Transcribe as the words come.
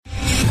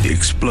The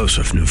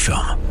explosive new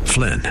film,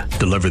 Flynn,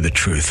 deliver the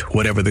truth,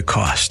 whatever the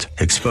cost,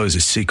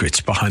 exposes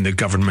secrets behind the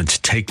government's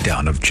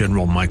takedown of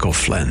General Michael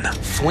Flynn.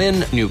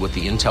 Flynn knew what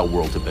the intel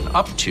world had been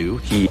up to.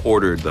 He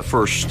ordered the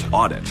first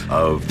audit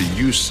of the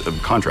use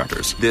of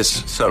contractors.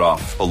 This set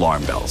off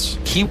alarm bells.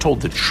 He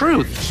told the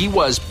truth. He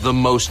was the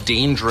most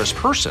dangerous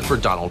person for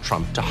Donald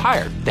Trump to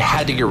hire. They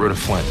had to get rid of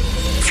Flynn.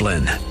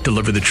 Flynn,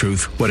 deliver the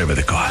truth, whatever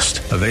the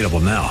cost. Available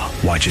now.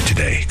 Watch it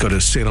today. Go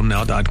to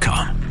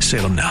salemnow.com.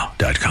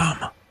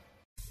 salemnow.com.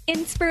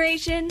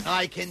 Inspiration.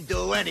 I can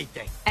do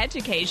anything.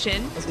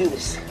 Education. Let's do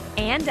this.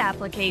 And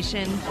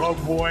application. Oh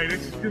boy,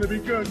 this is going to be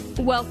good.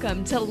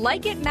 Welcome to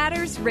Like It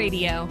Matters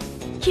Radio.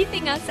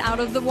 Keeping us out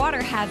of the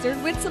water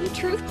hazard with some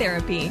truth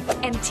therapy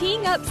and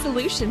teeing up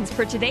solutions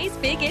for today's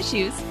big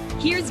issues.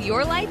 Here's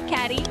your life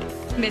caddy,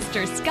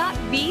 Mr. Scott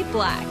V.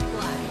 Black.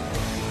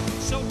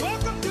 So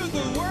welcome to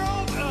the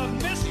world of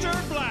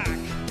Mr. Black.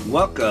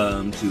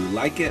 Welcome to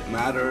Like It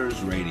Matters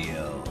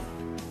Radio.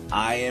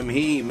 I am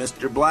he,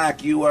 Mr.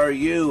 Black, you are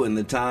you, and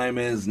the time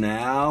is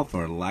now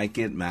for Like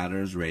It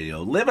Matters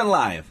Radio. Living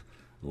life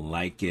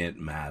like it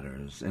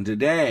matters. And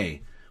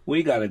today,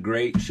 we got a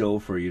great show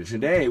for you.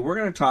 Today, we're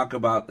going to talk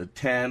about the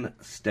 10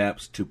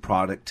 steps to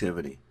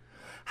productivity.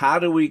 How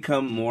do we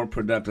become more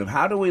productive?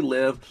 How do we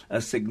live a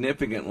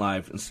significant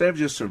life instead of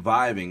just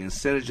surviving,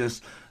 instead of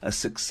just a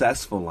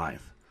successful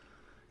life?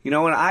 You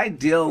know, when I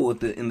deal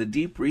with in the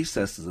deep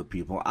recesses of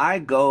people, I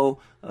go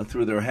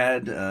through their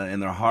head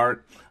and their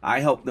heart.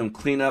 I help them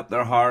clean up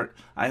their heart.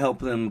 I help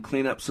them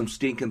clean up some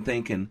stinking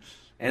thinking.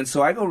 And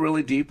so I go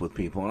really deep with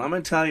people. And I'm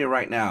going to tell you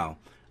right now,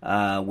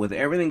 with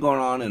everything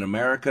going on in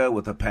America,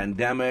 with the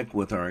pandemic,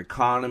 with our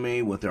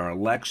economy, with our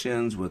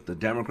elections, with the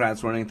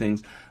Democrats running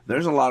things,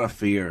 there's a lot of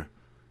fear.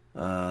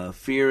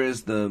 Fear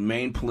is the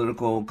main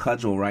political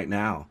cudgel right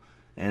now.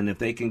 And if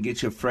they can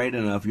get you afraid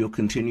enough, you'll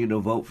continue to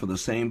vote for the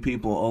same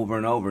people over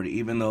and over,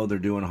 even though they're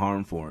doing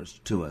harm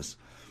to us.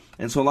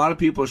 And so a lot of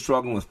people are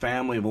struggling with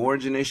family of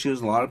origin issues.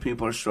 A lot of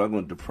people are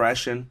struggling with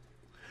depression.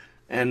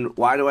 And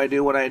why do I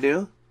do what I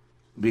do?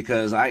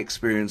 Because I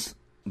experience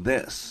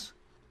this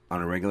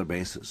on a regular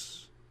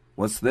basis.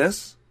 What's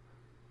this?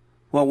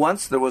 Well,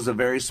 once there was a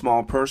very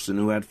small person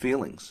who had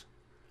feelings.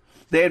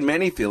 They had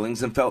many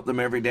feelings and felt them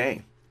every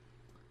day.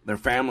 Their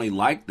family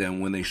liked them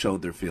when they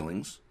showed their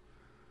feelings.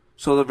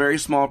 So the very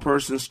small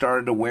person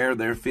started to wear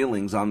their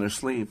feelings on their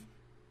sleeve.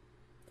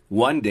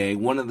 One day,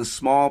 one of the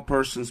small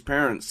person's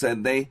parents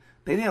said they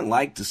didn't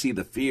like to see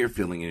the fear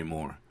feeling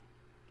anymore.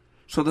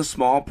 So the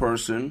small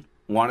person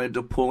wanted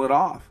to pull it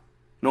off.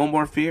 No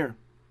more fear.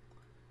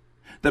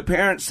 The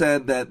parent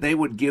said that they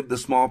would give the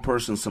small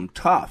person some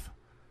tough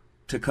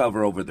to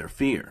cover over their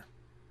fear.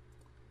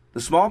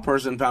 The small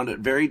person found it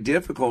very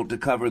difficult to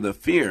cover the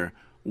fear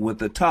with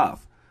the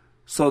tough.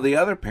 So the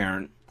other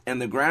parent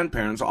and the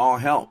grandparents all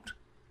helped.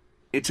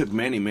 It took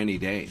many, many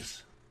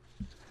days.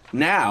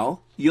 Now,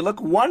 you look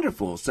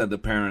wonderful, said the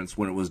parents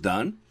when it was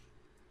done.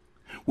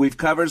 We've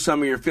covered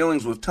some of your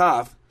feelings with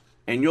tough,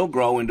 and you'll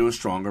grow into a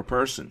stronger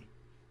person.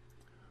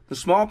 The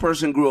small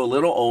person grew a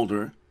little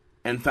older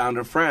and found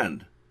a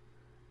friend.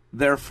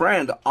 Their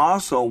friend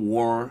also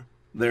wore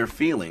their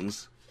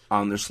feelings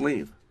on their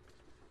sleeve.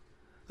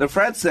 The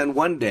friend said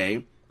one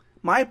day,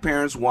 my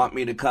parents want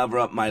me to cover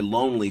up my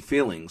lonely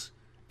feelings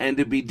and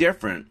to be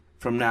different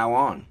from now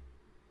on.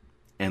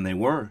 And they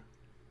were.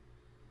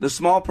 The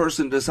small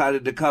person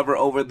decided to cover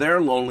over their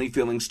lonely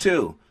feelings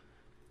too,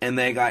 and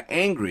they got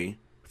angry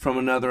from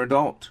another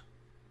adult.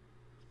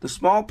 The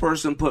small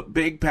person put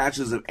big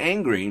patches of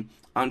angry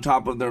on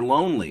top of their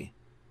lonely.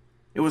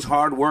 It was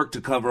hard work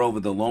to cover over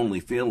the lonely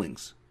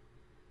feelings.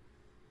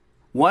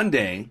 One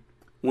day,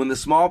 when the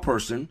small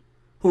person,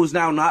 who was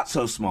now not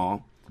so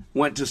small,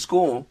 went to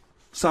school,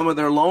 some of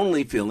their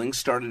lonely feelings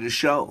started to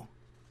show.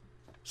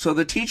 So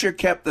the teacher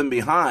kept them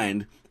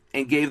behind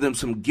and gave them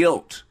some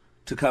guilt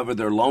to cover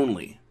their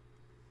lonely.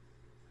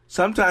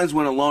 Sometimes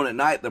when alone at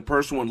night, the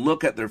person would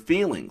look at their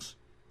feelings.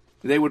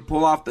 They would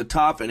pull off the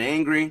tough and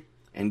angry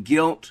and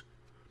guilt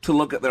to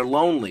look at their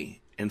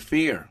lonely and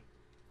fear.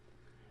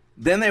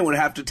 Then they would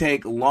have to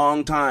take a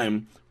long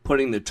time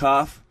putting the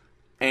tough,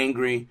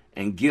 angry,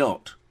 and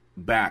guilt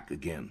back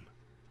again.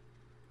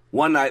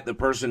 One night, the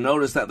person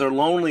noticed that their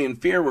lonely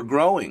and fear were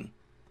growing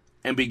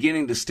and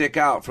beginning to stick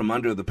out from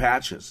under the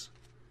patches.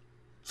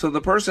 So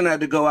the person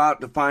had to go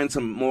out to find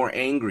some more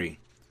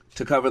angry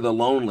to cover the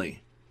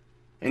lonely,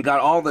 and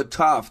got all the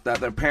tough that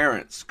their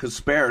parents could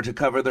spare to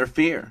cover their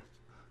fear.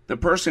 The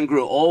person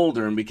grew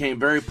older and became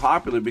very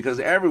popular because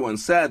everyone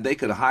said they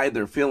could hide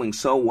their feelings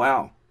so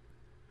well.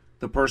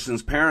 The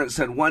person's parents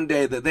said one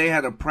day that they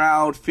had a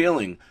proud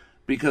feeling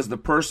because the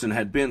person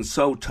had been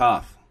so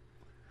tough.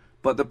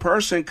 But the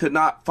person could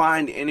not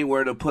find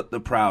anywhere to put the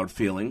proud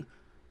feeling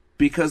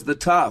because the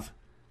tough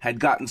had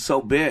gotten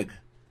so big.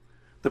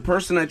 The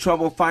person had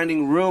trouble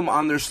finding room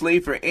on their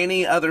sleeve for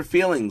any other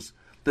feelings.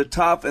 The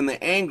tough and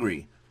the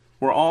angry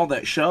were all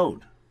that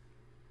showed.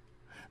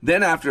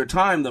 Then after a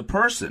time, the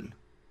person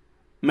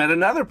met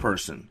another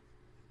person,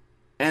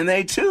 and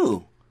they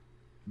too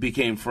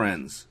became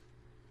friends.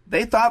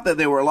 They thought that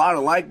they were a lot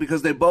alike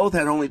because they both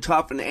had only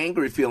tough and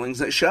angry feelings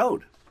that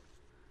showed.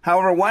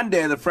 However, one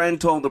day the friend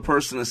told the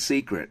person a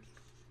secret.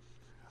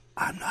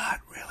 I'm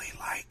not really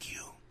like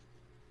you.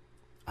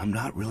 I'm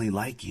not really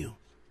like you.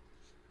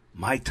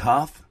 My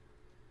tough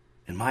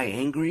and my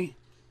angry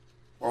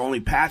are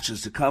only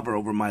patches to cover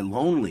over my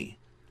lonely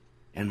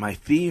and my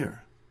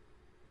fear.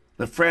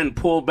 The friend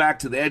pulled back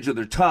to the edge of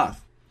their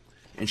tough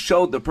and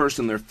showed the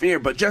person their fear,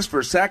 but just for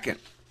a second.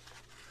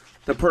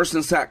 The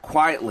person sat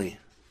quietly,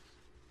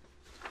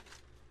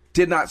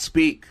 did not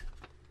speak.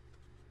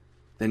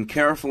 Then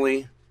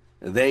carefully,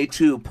 they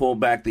too pulled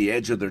back the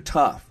edge of their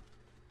tough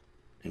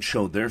and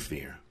showed their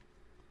fear.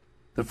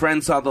 The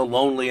friend saw the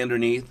lonely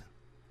underneath.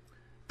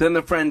 Then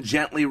the friend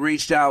gently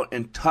reached out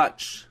and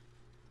touched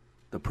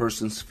the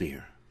person's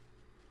fear,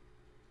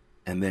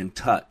 and then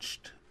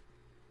touched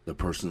the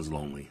person's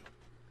lonely.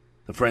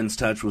 The friend's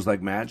touch was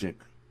like magic.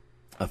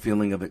 A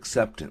feeling of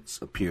acceptance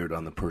appeared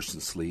on the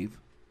person's sleeve.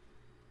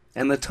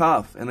 And the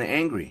tough and the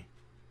angry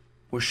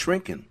were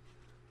shrinking.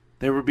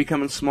 They were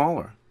becoming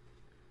smaller.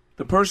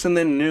 The person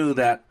then knew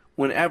that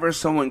whenever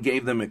someone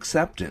gave them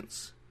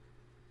acceptance,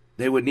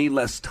 they would need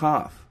less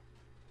tough.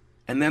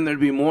 And then there'd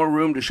be more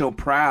room to show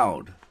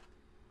proud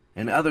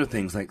and other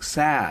things like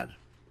sad,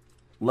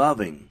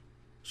 loving,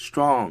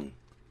 strong,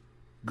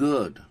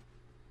 good,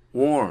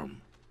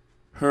 warm,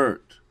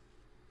 hurt,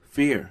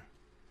 fear.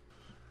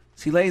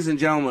 See, ladies and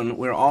gentlemen,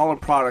 we're all a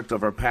product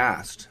of our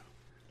past.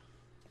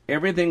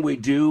 Everything we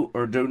do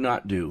or do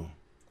not do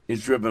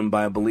is driven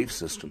by a belief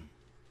system.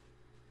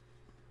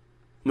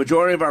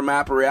 Majority of our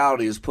map of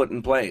reality is put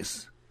in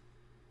place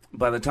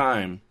by the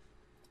time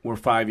we're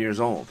 5 years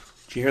old.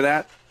 Did you hear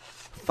that?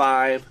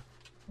 5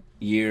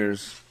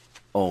 years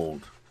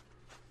old.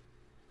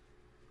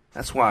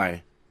 That's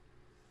why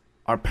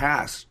our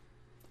past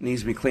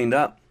needs to be cleaned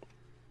up.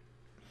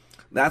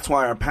 That's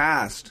why our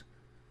past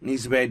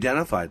needs to be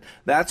identified.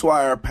 That's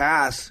why our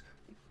past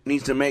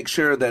needs to make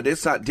sure that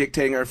it's not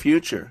dictating our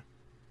future.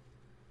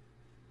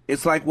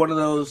 It's like one of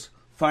those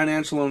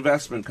financial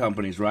investment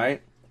companies,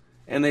 right?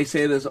 And they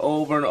say this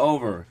over and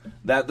over,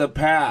 that the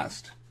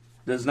past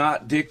does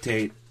not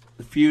dictate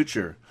the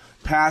future.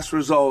 Past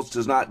results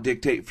does not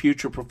dictate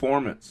future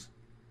performance.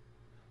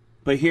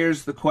 But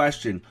here's the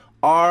question.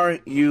 Are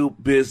you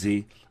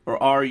busy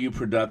or are you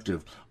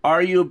productive?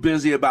 Are you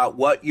busy about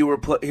what you were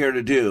put here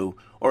to do,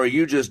 or are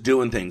you just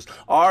doing things?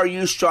 Are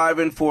you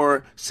striving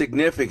for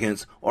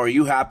significance, or are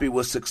you happy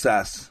with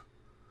success?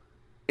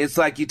 It's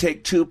like you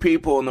take two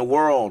people in the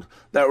world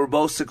that were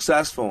both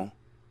successful,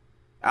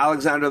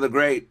 Alexander the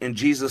Great and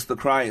Jesus the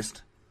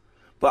Christ.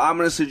 But I'm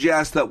going to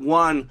suggest that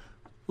one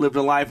lived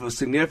a life of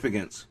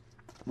significance,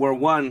 where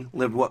one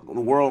lived what the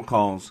world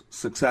calls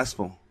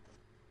successful.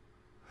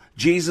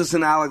 Jesus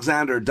and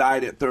Alexander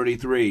died at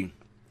 33.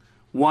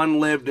 One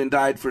lived and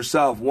died for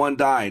self. One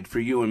died for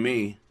you and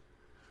me.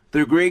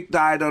 The Greek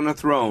died on a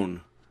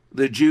throne.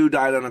 The Jew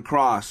died on a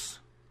cross.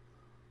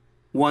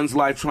 One's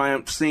life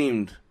triumph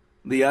seemed,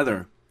 the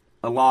other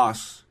a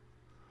loss.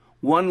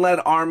 One led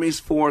armies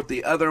forth,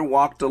 the other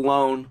walked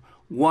alone.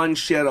 One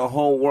shed a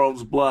whole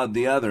world's blood,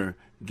 the other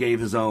gave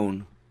his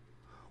own.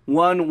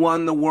 One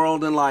won the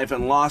world in life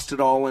and lost it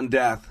all in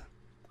death.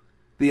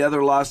 The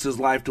other lost his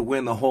life to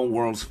win the whole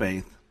world's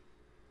faith.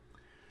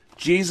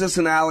 Jesus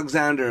and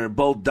Alexander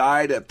both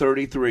died at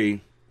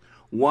 33.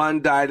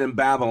 One died in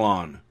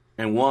Babylon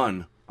and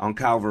one on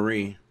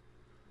Calvary.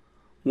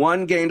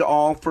 One gained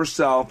all for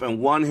self and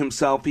one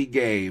himself he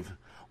gave.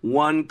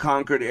 One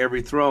conquered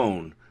every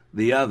throne,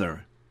 the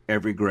other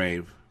every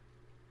grave.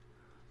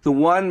 The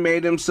one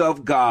made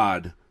himself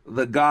God,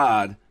 the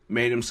God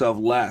made himself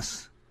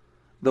less.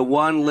 The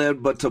one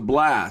lived but to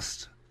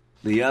blast,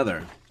 the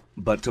other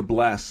but to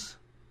bless.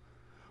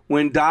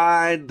 When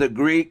died the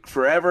Greek,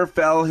 forever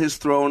fell his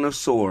throne of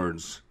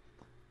swords.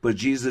 But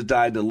Jesus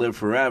died to live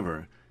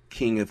forever,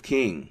 King of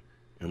kings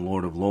and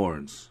Lord of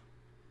lords.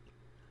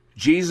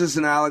 Jesus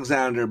and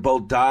Alexander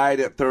both died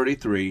at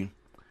 33.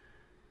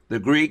 The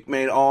Greek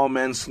made all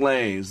men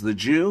slaves. The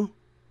Jew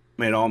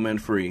made all men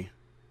free.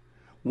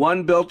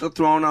 One built a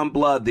throne on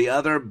blood, the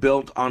other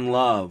built on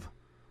love.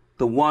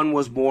 The one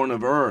was born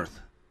of earth,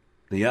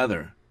 the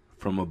other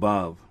from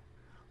above.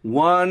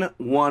 One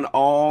won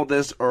all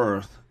this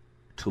earth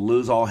to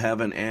lose all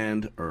heaven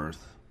and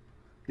earth.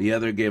 The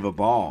other gave up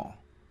all,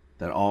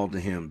 that all to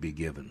him be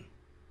given.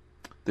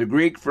 The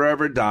Greek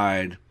forever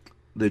died,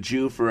 the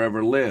Jew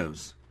forever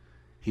lives.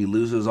 He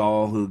loses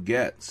all who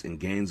gets and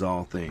gains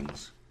all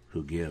things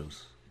who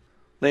gives.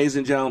 Ladies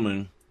and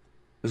gentlemen,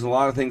 there's a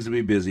lot of things to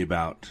be busy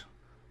about.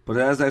 But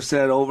as I've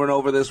said over and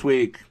over this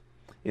week,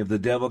 if the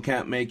devil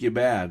can't make you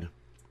bad,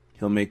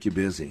 he'll make you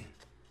busy.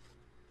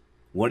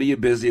 What are you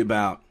busy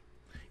about?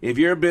 If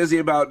you're busy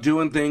about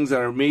doing things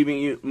that are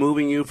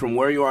moving you from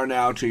where you are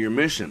now to your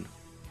mission,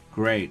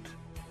 great.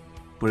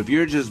 But if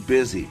you're just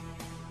busy,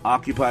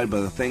 occupied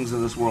by the things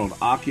of this world,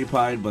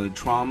 occupied by the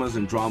traumas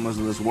and dramas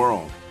of this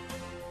world,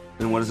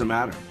 then what does it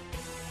matter?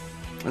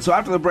 And so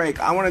after the break,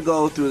 I want to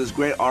go through this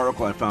great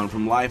article I found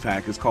from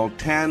Lifehack. It's called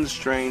 10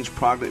 Strange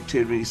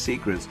Productivity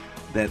Secrets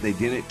That They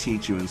Didn't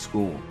Teach You in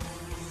School.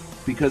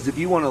 Because if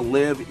you want to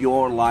live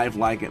your life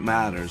like it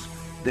matters,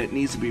 that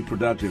needs to be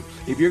productive.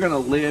 If you're going to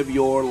live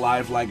your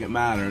life like it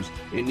matters,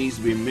 it needs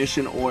to be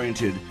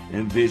mission-oriented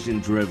and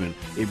vision-driven.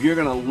 If you're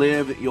going to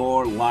live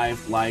your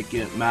life like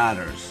it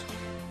matters,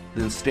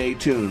 then stay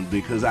tuned,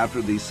 because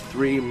after these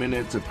 3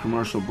 minutes of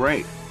commercial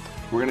break,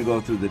 we're going to go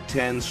through the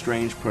 10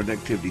 strange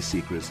productivity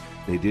secrets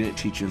they didn't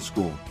teach in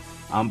school.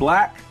 I'm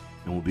Black,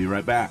 and we'll be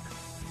right back.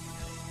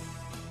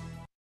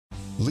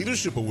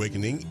 Leadership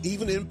Awakening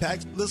even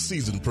impacts the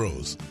seasoned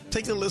pros.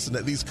 Take a listen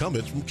at these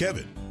comments from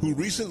Kevin, who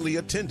recently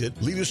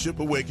attended Leadership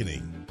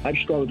Awakening. I've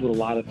struggled with a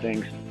lot of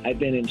things. I've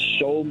been in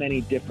so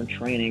many different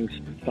trainings,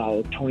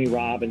 followed Tony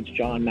Robbins,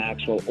 John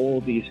Maxwell,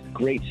 all these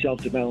great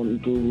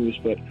self-development gurus,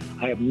 but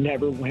I have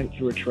never went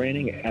through a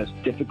training as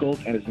difficult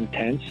and as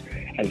intense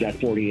as that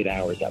 48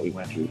 hours that we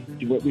went through.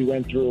 What we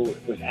went through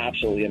was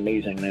absolutely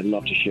amazing, and I'd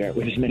love to share it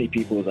with as many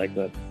people as I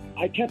could.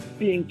 I kept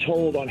being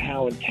told on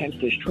how intense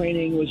this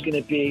training was going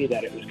to be,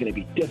 that it was going to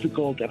be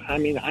difficult. I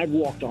mean, I've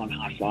walked on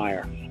hot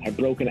fire. I've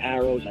broken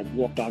arrows. I've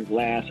walked on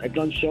glass. I've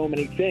done so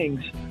many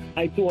things.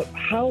 I thought,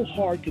 how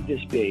hard could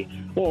this be?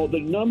 Well, the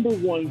number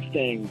one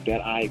thing that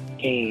I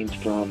gained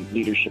from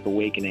Leadership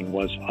Awakening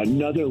was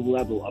another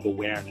level of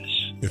awareness.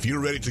 If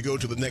you're ready to go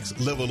to the next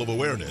level of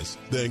awareness,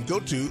 then go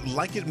to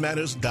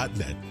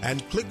likeitmatters.net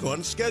and click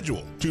on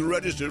schedule to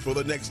register for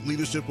the next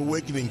Leadership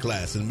Awakening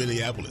class in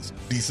Minneapolis,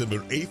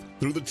 December 8th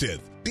through the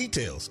 10th.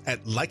 Details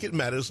at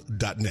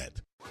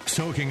likeitmatters.net.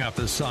 Soaking up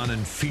the sun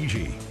in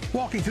Fiji,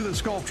 walking through the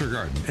Sculpture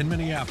Garden in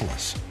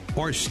Minneapolis,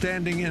 or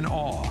standing in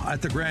awe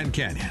at the Grand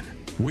Canyon.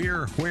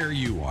 We're where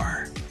you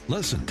are.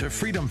 Listen to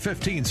Freedom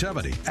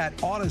 1570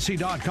 at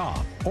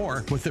Odyssey.com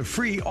or with the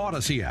free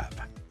Odyssey app.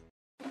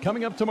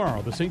 Coming up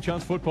tomorrow, the St.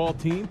 John's football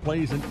team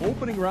plays an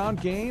opening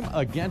round game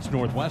against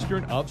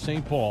Northwestern of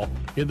St. Paul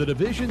in the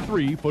Division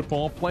III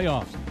football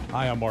playoffs.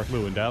 Hi, I'm Mark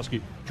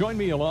Lewandowski. Join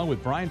me along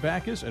with Brian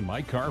Backus and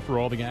Mike Carr for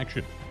all the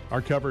action.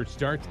 Our coverage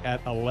starts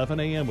at 11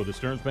 a.m. with the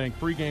Stearns Bank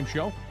pregame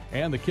show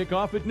and the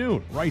kickoff at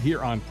noon right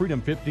here on Freedom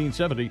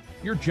 1570,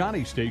 your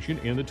Johnny station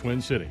in the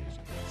Twin Cities.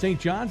 St.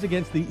 John's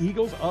against the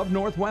Eagles of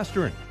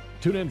Northwestern.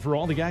 Tune in for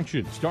all the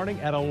action starting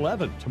at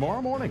 11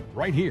 tomorrow morning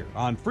right here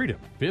on Freedom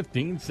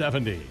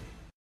 1570.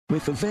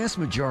 With the vast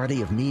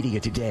majority of media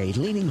today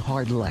leaning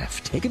hard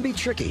left, it can be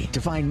tricky to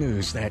find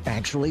news that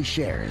actually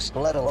shares,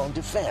 let alone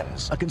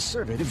defends, a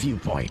conservative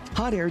viewpoint.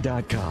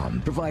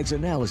 HotAir.com provides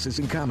analysis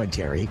and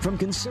commentary from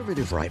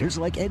conservative writers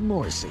like Ed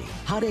Morrissey.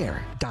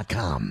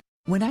 HotAir.com.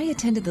 When I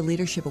attended the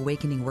Leadership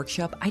Awakening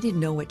workshop, I didn't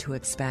know what to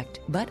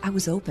expect, but I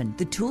was open.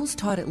 The tools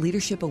taught at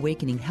Leadership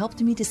Awakening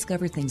helped me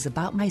discover things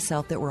about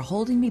myself that were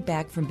holding me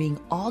back from being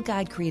all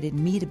God created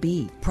me to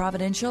be.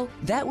 Providential?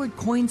 That word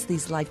coins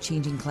these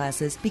life-changing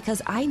classes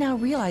because I now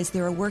realize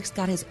there are works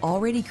God has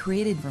already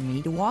created for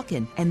me to walk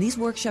in, and these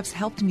workshops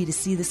helped me to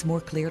see this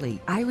more clearly.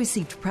 I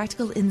received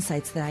practical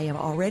insights that I am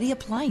already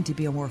applying to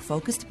be a more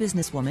focused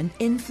businesswoman,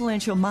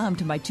 influential mom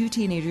to my 2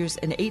 teenagers,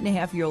 an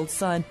 8.5-year-old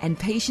son, and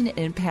patient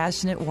and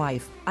passionate wife.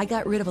 I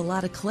got rid of a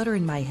lot of clutter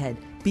in my head.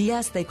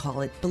 BS, they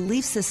call it,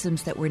 belief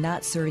systems that were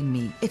not serving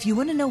me. If you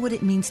want to know what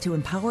it means to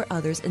empower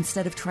others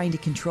instead of trying to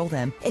control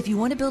them, if you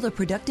want to build a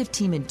productive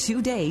team in 2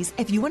 days,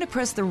 if you want to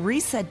press the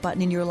reset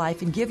button in your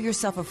life and give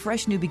yourself a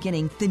fresh new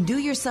beginning, then do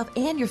yourself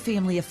and your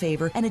family a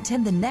favor and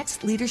attend the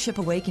next Leadership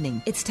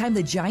Awakening. It's time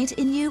the giant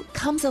in you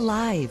comes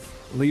alive.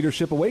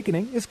 Leadership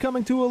Awakening is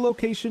coming to a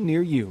location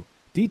near you.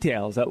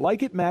 Details at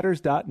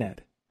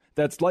likeitmatters.net.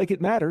 That's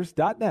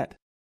likeitmatters.net.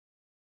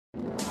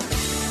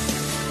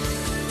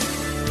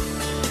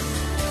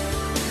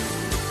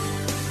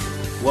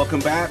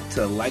 Welcome back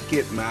to Like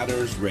It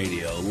Matters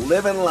Radio.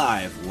 Living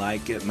life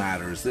like it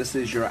matters. This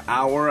is your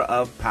hour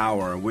of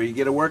power where you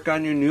get to work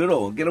on your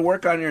noodle, get to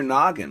work on your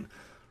noggin.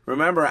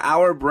 Remember,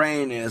 our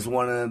brain is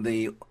one of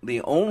the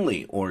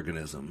only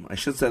organism, I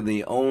should say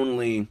the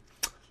only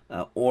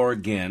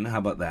organ, how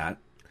about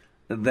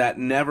that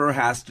never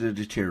has to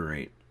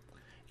deteriorate.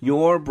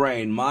 Your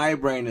brain, my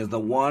brain, is the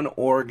one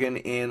organ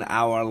in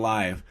our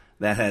life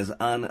that has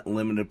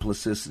unlimited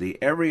plasticity.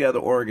 Every other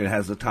organ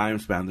has a time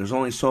span. There's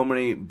only so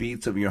many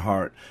beats of your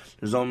heart.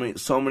 There's only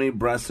so many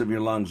breaths of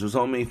your lungs. There's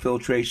only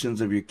filtrations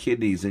of your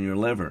kidneys and your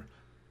liver.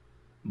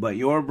 But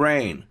your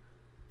brain,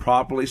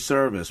 properly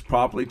serviced,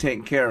 properly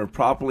taken care of,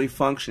 properly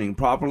functioning,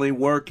 properly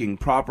working,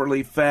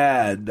 properly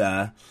fed,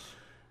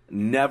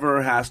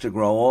 never has to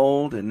grow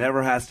old. It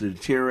never has to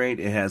deteriorate.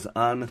 It has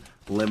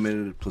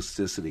unlimited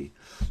plasticity.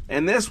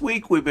 And this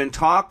week we've been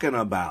talking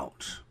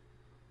about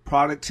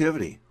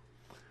productivity.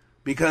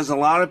 Because a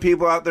lot of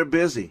people out there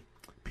busy.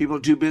 People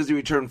too busy to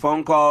return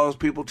phone calls.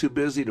 People too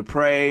busy to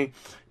pray.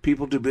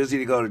 People too busy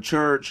to go to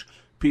church.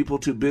 People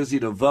too busy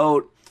to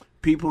vote.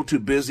 People too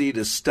busy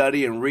to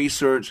study and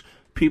research.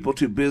 People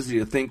too busy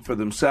to think for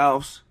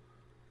themselves.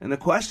 And the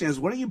question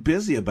is, what are you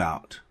busy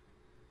about?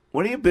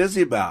 What are you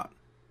busy about?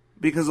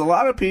 Because a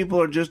lot of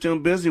people are just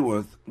doing busy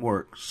with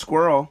work.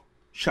 Squirrel,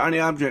 shiny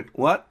object.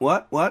 What?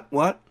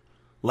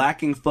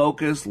 Lacking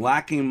focus,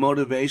 lacking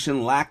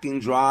motivation, lacking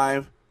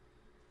drive.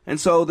 And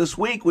so this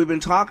week we've been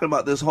talking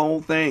about this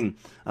whole thing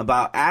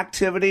about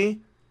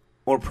activity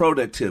or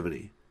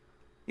productivity?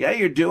 Yeah,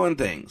 you're doing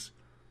things.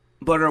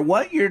 But are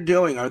what you're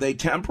doing, are they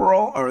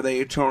temporal or are they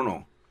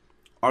eternal?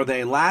 Are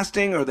they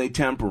lasting or are they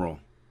temporal?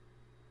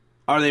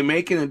 Are they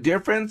making a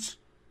difference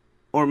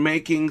or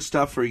making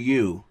stuff for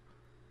you?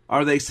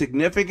 Are they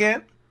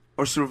significant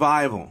or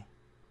survival?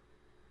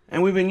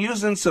 And we've been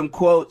using some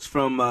quotes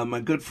from my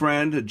good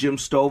friend Jim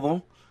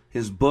Stovall,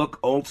 his book,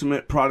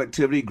 Ultimate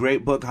Productivity,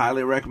 great book,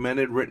 highly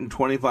recommended, written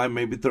 25,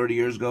 maybe 30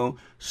 years ago,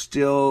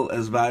 still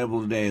as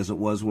valuable today as it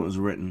was when it was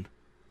written.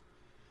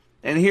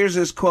 And here's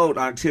his quote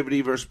on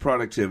activity versus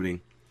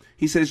productivity.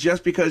 He says,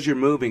 just because you're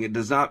moving, it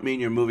does not mean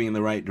you're moving in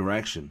the right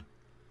direction.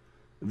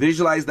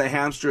 Visualize the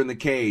hamster in the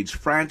cage,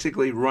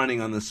 frantically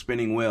running on the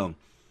spinning wheel.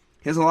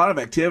 He has a lot of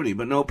activity,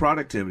 but no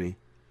productivity.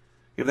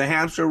 If the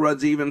hamster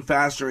runs even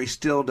faster, he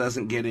still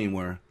doesn't get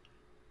anywhere.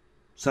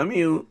 Some of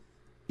you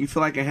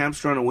feel like a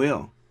hamster on a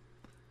wheel.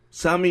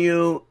 Some of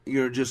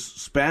you're just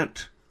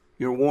spent.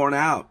 You're worn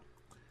out.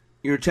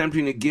 You're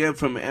attempting to give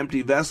from an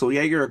empty vessel.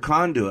 Yeah, you're a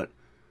conduit.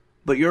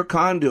 But your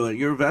conduit,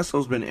 your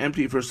vessel's been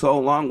empty for so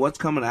long, what's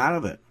coming out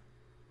of it?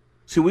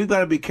 See, we've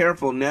got to be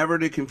careful never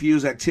to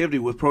confuse activity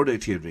with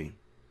productivity.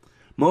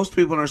 Most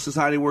people in our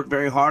society work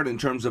very hard in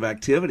terms of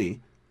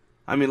activity.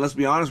 I mean, let's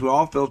be honest, we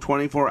all fill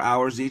 24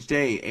 hours each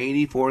day,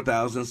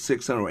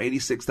 84,600 or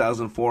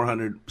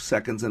 86,400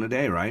 seconds in a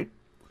day, right?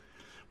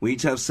 We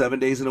each have 7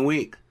 days in a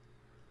week.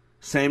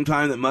 Same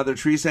time that Mother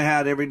Teresa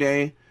had every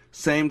day,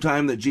 same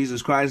time that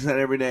Jesus Christ had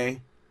every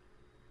day.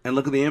 And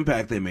look at the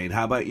impact they made.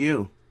 How about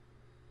you?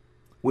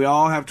 We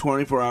all have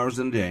 24 hours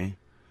in a day,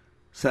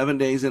 7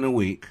 days in a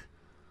week.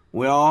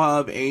 We all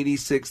have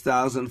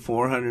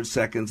 86,400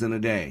 seconds in a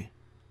day.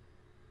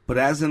 But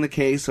as in the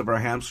case of our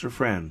hamster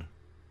friend,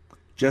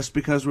 just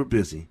because we're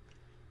busy,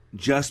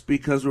 just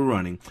because we're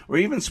running, or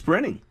even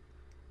sprinting,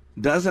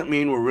 doesn't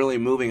mean we're really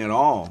moving at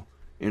all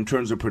in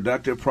terms of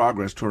productive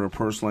progress toward our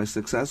personalized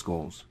success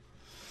goals.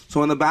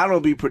 So in the battle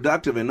to be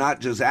productive and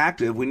not just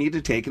active, we need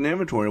to take an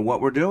inventory of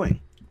what we're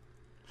doing.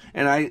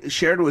 And I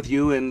shared with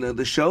you in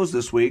the shows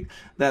this week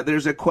that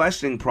there's a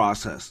questioning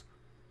process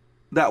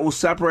that will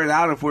separate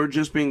out if we're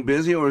just being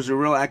busy or is there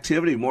real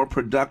activity, more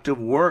productive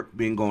work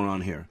being going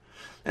on here.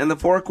 And the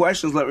 4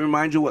 questions, let me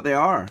remind you what they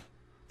are.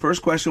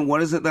 First question,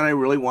 what is it that I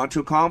really want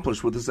to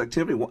accomplish with this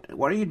activity?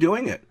 Why are you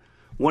doing it?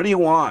 What do you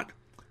want?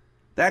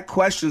 That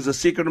question is the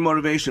secret of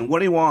motivation. What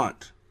do you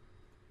want?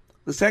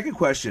 The second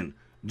question,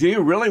 do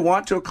you really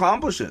want to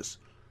accomplish this?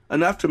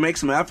 Enough to make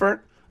some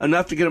effort?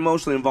 Enough to get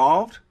emotionally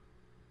involved?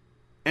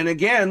 And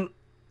again,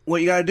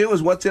 what you got to do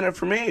is what's in it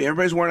for me?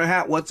 Everybody's wearing a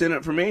hat. What's in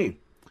it for me?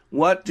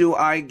 What do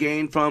I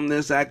gain from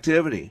this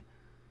activity?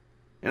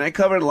 And I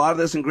covered a lot of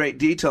this in great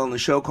detail in the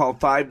show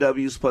called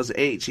 5Ws plus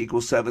H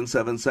equals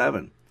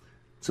 777.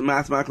 It's a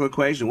mathematical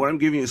equation. What I'm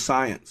giving you is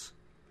science.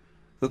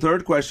 The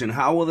third question,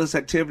 how will this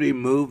activity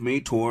move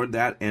me toward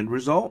that end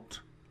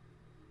result?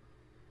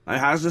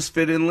 How does this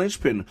fit in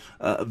linchpin?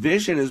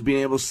 Vision is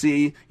being able to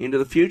see into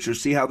the future,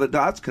 see how the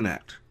dots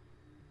connect.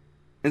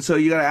 And so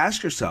you got to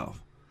ask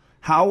yourself,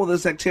 how will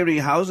this activity,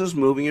 how is this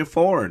moving you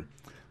forward?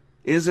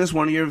 Is this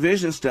one of your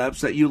vision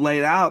steps that you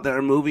laid out that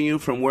are moving you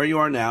from where you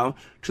are now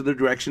to the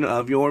direction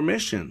of your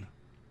mission?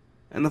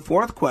 And the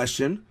fourth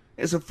question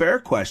is a fair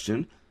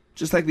question,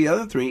 just like the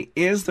other 3.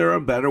 Is there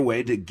a better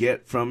way to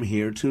get from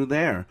here to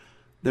there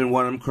than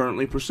what I'm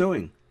currently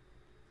pursuing?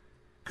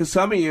 Because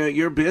some of you,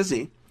 you're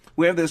busy.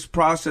 We have this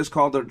process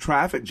called the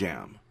traffic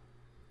jam.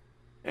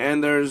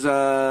 And there's,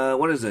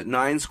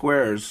 9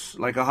 squares,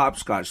 like a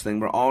hopscotch thing.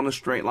 We're all in a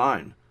straight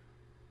line.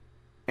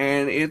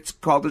 And it's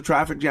called the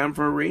traffic jam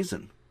for a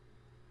reason.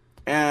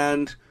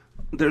 And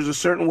there's a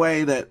certain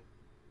way that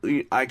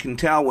I can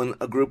tell when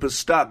a group is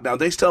stuck. Now,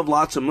 they still have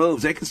lots of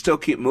moves. They can still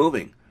keep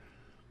moving.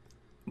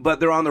 But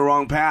they're on the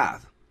wrong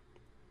path.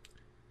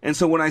 And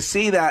so when I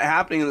see that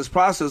happening in this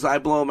process, I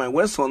blow my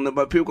whistle.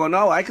 But people go,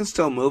 no, I can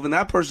still move, and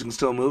that person can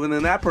still move, and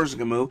then that person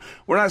can move.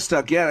 We're not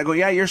stuck yet. I go,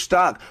 yeah, you're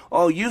stuck.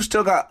 Oh, you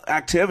still got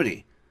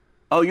activity.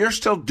 Oh, you're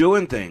still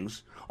doing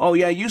things. Oh,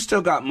 yeah, you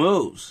still got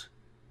moves.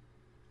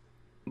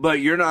 But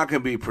you're not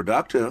going to be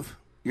productive.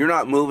 You're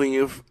not moving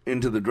you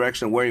into the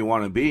direction of where you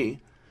want to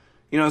be.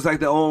 You know, it's like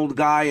the old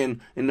guy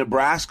in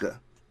Nebraska.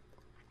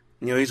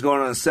 You know, he's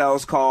going on a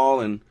sales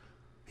call, and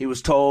he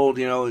was told,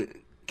 you know,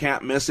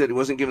 can't miss it. He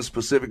wasn't given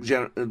specific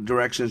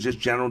directions, just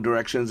general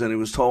directions, and he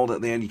was told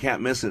at the end, you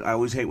can't miss it. I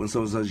always hate when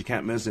someone says you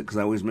can't miss it because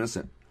I always miss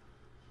it.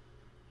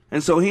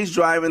 And so he's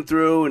driving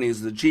through, and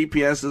the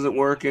GPS isn't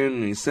working,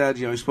 and he said,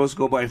 you know, he's supposed to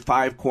go by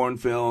 5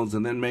 cornfields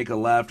and then make a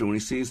left, and when he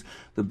sees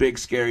the big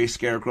scary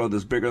scarecrow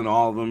that's bigger than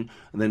all of them,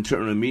 and then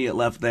turn an immediate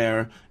left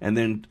there, and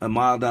then a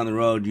mile down the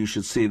road, you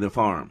should see the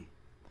farm.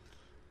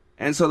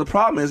 And so the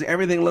problem is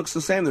everything looks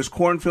the same. There's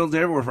cornfields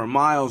everywhere for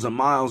miles and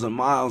miles and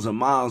miles and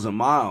miles and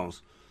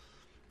miles.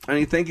 And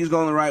you think he's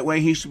going the right way.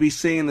 He should be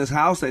seeing this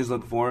house that he's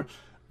looking for.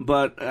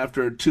 But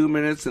after 2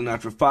 minutes and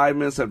after 5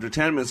 minutes, after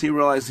 10 minutes, he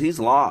realizes he's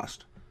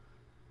lost.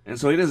 And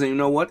so he doesn't even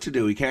know what to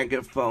do. He can't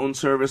get phone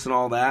service and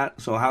all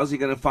that. So how's he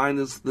going to find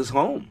this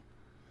home?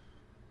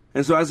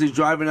 And so as he's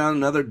driving down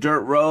another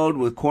dirt road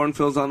with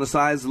cornfields on the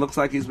sides, it looks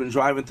like he's been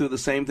driving through the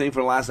same thing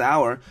for the last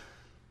hour.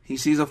 he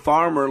sees a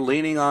farmer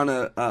leaning on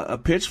a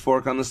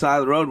pitchfork on the side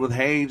of the road with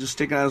hay just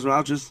sticking out of his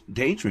mouth, just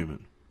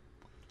daydreaming.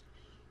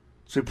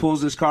 So he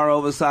pulls his car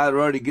over the side of the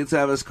road. He gets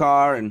out of his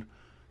car and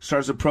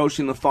starts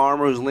approaching the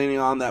farmer who's leaning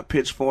on that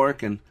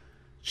pitchfork and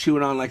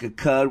chewing on like a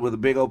cud with a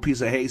big old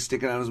piece of hay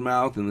sticking out of his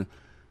mouth. And the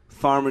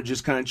farmer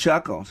just kind of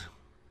chuckled.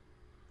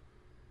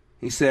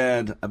 He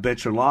said, "I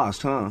bet you're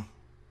lost, huh?" I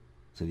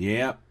said,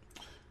 "Yep."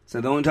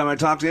 Said, "The only time I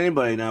talk to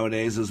anybody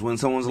nowadays is when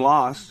someone's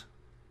lost."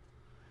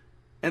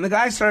 And the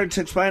guy started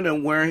to explain to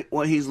him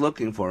what he's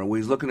looking for. Well,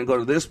 he's looking to go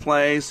to this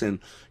place, and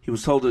he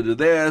was told to do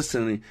this,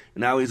 and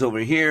now he's over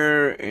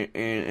here.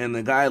 And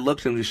the guy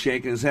looked at him just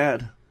shaking his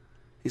head.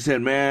 He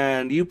said,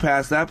 "Man, you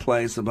passed that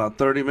place about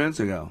 30 minutes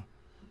ago."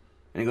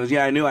 And he goes,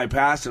 "Yeah, I knew I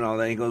passed and all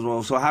that." He goes,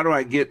 "Well, so how do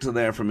I get to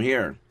there from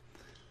here?"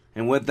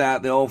 And with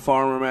that, the old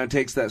farmer man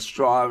takes that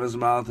straw out of his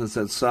mouth and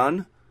said,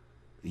 "Son,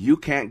 you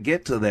can't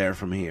get to there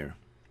from here."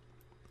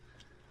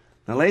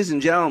 Now, ladies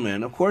and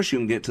gentlemen, of course you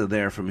can get to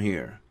there from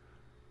here.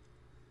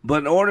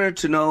 But in order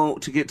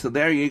to get to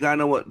there, you got to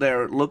know what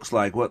there looks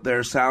like, what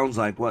there sounds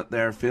like, what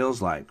there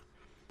feels like.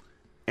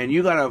 And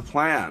you got to have a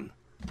plan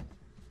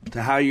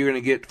to how you're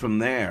going to get from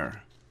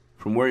there,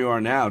 from where you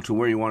are now to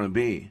where you want to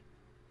be.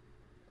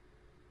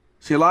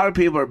 See, a lot of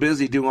people are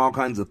busy doing all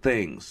kinds of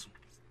things.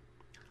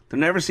 There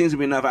never seems to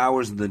be enough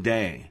hours in the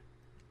day.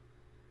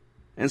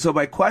 And so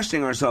by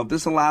questioning ourselves,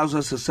 this allows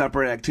us to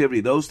separate activity,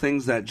 those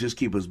things that just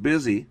keep us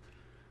busy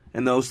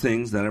and those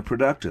things that are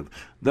productive,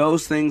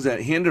 those things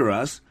that hinder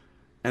us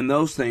and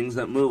those things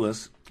that move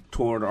us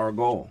toward our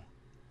goal.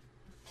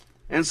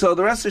 And so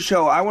the rest of the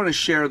show, I want to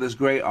share this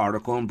great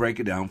article and break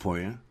it down for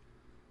you.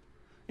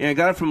 And I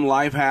got it from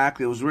Lifehack.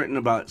 It was written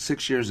about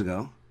 6 years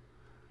ago.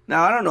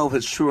 Now, I don't know if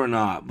it's true or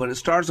not, but it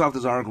starts off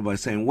this article by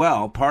saying,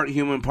 "Well, part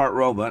human, part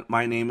robot,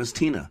 my name is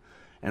Tina,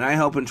 and I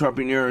help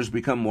entrepreneurs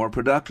become more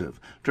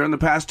productive. During the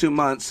past 2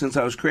 months since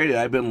I was created,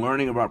 I've been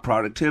learning about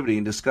productivity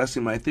and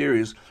discussing my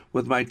theories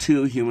with my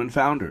 2 human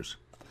founders.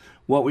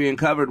 What we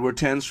uncovered were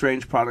 10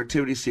 strange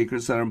productivity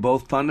secrets that are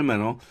both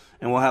fundamental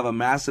and will have a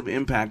massive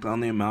impact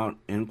on the amount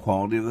and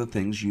quality of the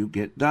things you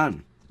get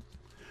done."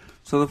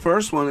 So the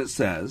first one, it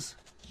says,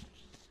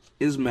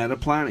 is meta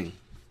planning.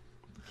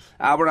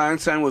 Albert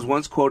Einstein was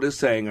once quoted as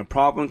saying, "A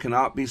problem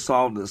cannot be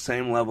solved at the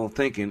same level of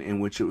thinking in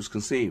which it was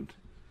conceived."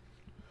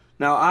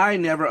 Now, I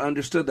never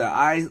understood that.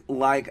 I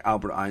like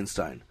Albert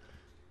Einstein.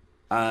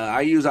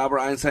 I use Albert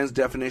Einstein's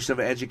definition of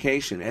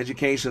education.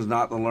 Education is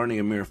not the learning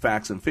of mere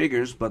facts and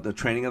figures, but the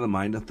training of the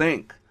mind to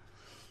think.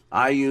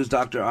 I use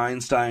Dr.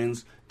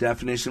 Einstein's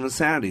definition of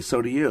insanity.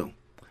 So do you.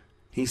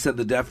 He said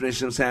the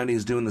definition of insanity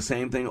is doing the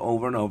same thing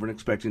over and over and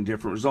expecting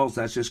different results.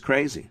 That's just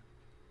crazy.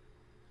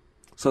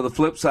 So the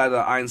flip side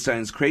of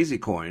Einstein's crazy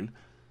coin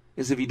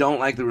is if you don't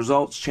like the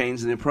results,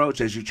 change the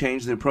approach. As you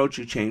change the approach,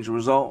 you change the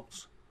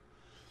results.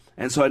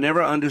 And so I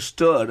never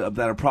understood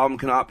that a problem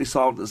cannot be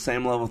solved at the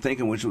same level of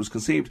thinking in which it was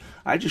conceived.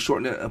 I just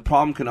shortened it. A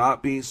problem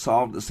cannot be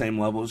solved at the same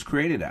level it was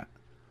created at.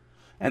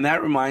 And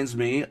that reminds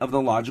me of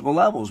the logical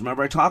levels.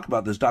 Remember I talked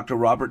about this, Dr.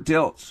 Robert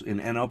Dilts in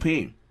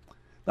NLP.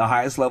 The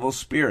highest level is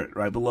spirit.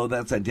 Right below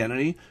that's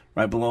identity.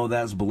 Right below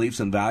that's beliefs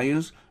and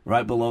values.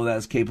 Right below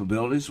that's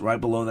capabilities. Right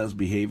below that's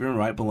behavior. And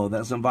right below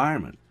that's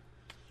environment.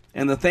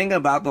 And the thing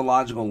about the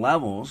logical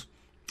levels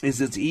is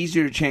it's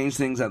easier to change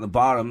things at the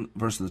bottom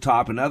versus the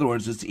top. In other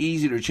words, it's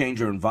easier to change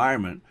your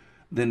environment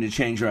than to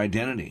change your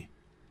identity.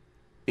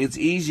 It's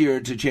easier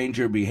to change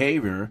your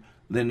behavior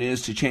than it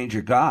is to change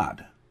your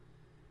God.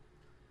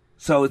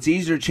 So it's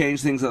easier to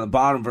change things at the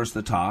bottom versus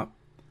the top.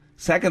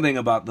 Second thing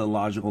about the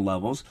logical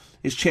levels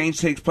is change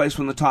takes place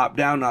from the top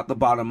down, not the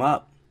bottom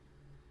up.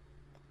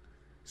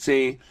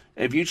 See,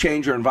 if you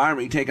change your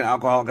environment, you take an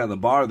alcoholic out of the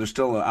bar, they're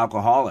still an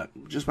alcoholic.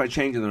 Just by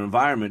changing their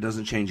environment, it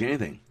doesn't change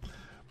anything.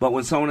 But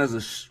when someone has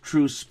a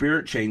true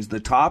spirit change, the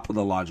top of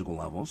the logical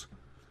levels,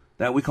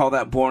 that we call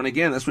that born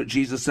again. That's what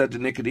Jesus said to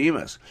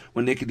Nicodemus.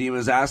 When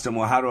Nicodemus asked him,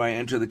 "Well, how do I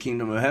enter the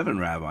kingdom of heaven,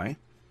 Rabbi?"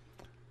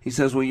 He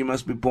says, "Well, you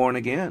must be born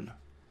again."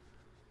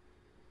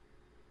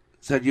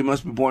 He said, "You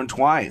must be born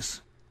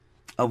twice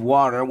of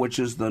water," which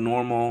is the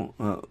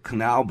normal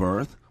canal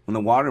birth, when the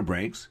water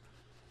breaks,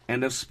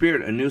 and of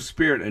spirit, a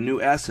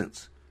new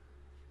essence,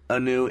 a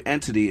new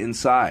entity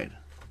inside.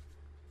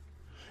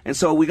 And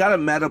so we got a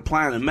meta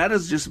plan, and meta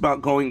is just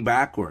about going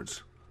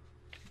backwards.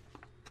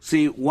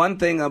 See, one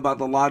thing about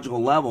the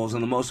logical levels,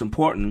 and the most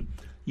important,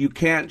 you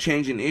can't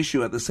change an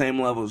issue at the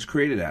same level it's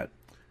created at.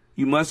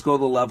 You must go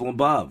the level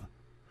above.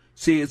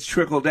 See, it's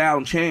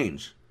trickle-down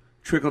change,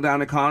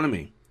 trickle-down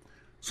economy.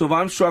 So if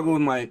I'm struggling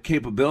with my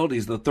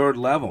capabilities, the third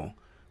level,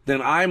 then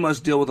I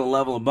must deal with the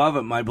level above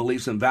it, my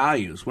beliefs and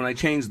values. When I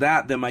change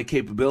that, then my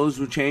capabilities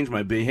will change,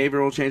 my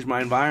behavior will change,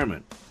 my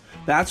environment.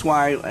 That's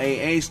why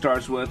AA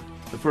starts with,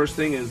 the first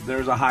thing is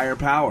there's a higher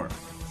power.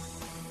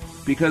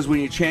 Because when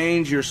you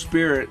change your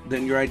spirit,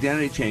 then your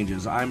identity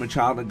changes. I'm a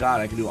child of God.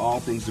 I can do all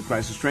things through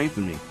Christ who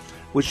strengthens me.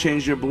 Which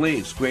changes your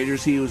beliefs. Greater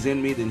is he who is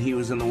in me than he who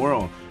is in the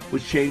world.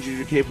 Which changes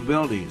your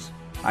capabilities.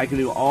 I can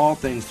do all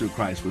things through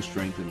Christ who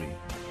strengthens me.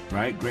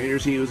 Right? Greater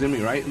is he who is in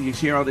me. Right? You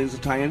see how things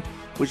tie in?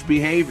 Which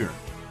behavior.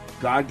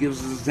 God gives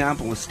us an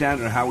example, a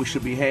standard of how we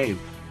should behave,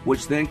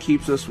 which then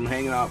keeps us from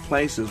hanging out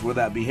places where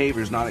that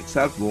behavior is not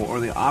acceptable or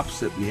the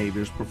opposite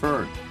behavior is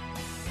preferred.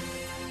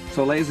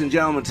 So, ladies and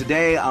gentlemen,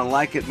 today on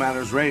Like It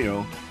Matters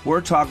Radio, we're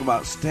talking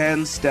about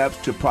 10 steps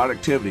to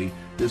productivity.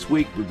 This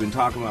week, we've been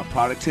talking about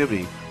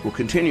productivity. We'll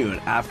continue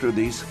it after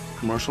these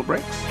commercial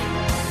breaks.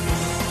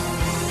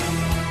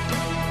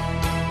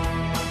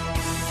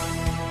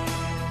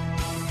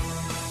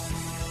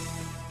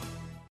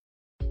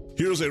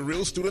 Here's a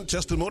real student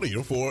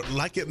testimonial for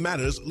Like It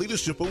Matters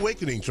Leadership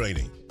Awakening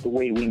Training. The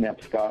way we met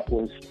Scott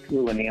was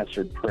through an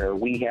answered prayer.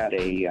 We had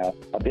a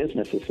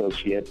business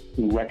associate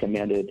who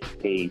recommended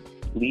a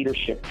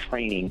leadership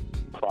training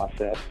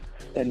process.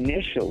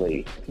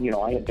 Initially,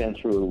 I had been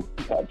through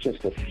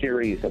just a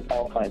series of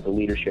all kinds of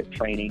leadership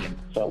training and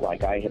felt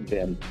like I had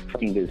been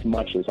trained as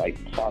much as I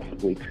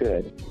possibly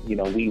could.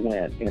 We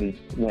went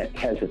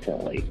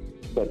hesitantly.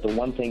 But the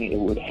one thing, it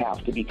would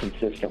have to be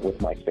consistent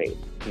with my faith.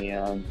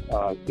 And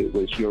it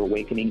was your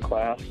awakening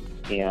class.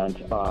 And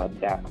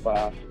that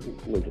class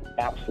was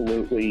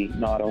absolutely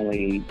not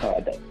only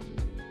the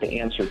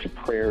answer to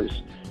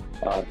prayers,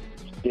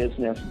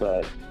 business,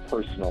 but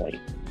personally.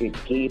 It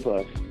gave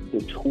us the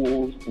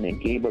tools and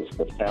it gave us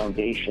the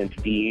foundation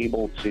to be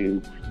able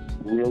to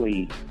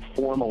really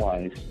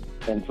formalize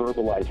and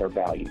verbalize our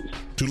values.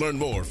 To learn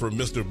more from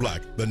Mr.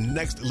 Black, the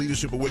next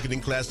Leadership Awakening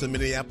class in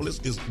Minneapolis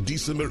is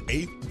December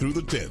 8th through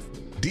the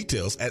 10th.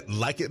 Details at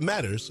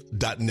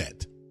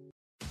likeitmatters.net.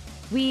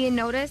 We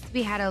noticed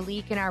we had a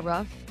leak in our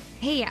roof.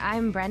 Hey,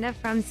 I'm Brenda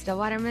from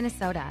Stillwater,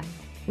 Minnesota.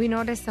 We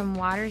noticed some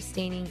water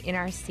staining in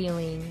our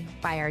ceiling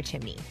by our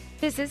chimney.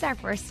 This is our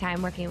first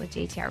time working with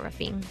JTR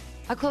Roofing.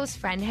 A close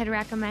friend had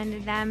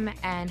recommended them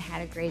and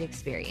had a great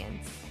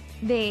experience.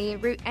 They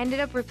ended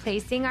up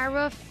replacing our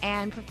roof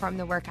and performed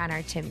the work on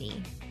our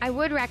chimney. I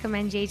would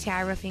recommend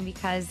JTR Roofing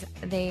because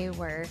they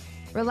were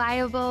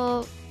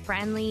reliable,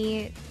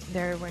 friendly,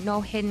 there were no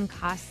hidden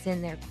costs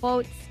in their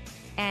quotes,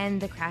 and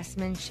the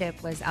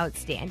craftsmanship was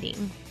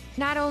outstanding.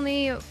 Not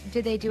only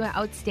did they do an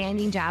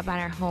outstanding job on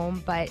our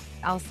home, but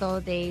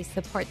also they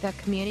support the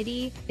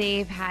community.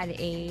 They've had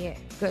a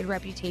good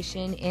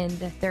reputation in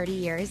the 30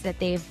 years that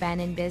they've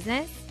been in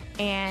business.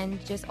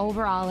 And just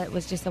overall, it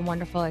was just a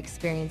wonderful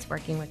experience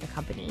working with the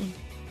company.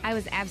 I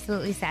was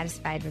absolutely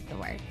satisfied with the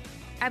work.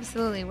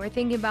 Absolutely. We're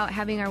thinking about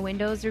having our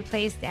windows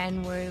replaced,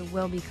 and we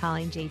will be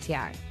calling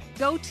JTR.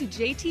 Go to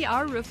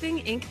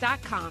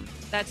jtrroofinginc.com.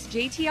 That's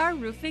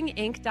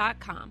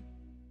jtrroofinginc.com.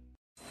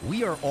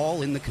 We are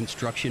all in the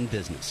construction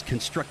business,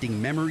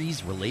 constructing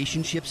memories,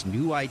 relationships,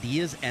 new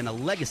ideas, and a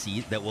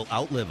legacy that will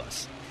outlive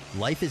us.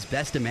 Life is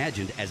best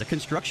imagined as a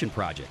construction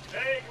project.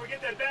 Hey, can we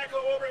get that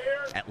backhoe over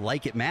here? At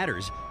Like It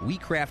Matters, we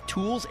craft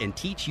tools and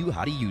teach you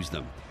how to use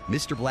them.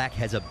 Mr. Black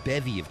has a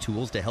bevy of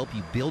tools to help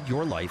you build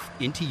your life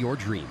into your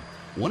dream.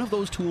 One of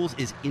those tools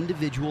is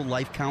individual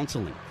life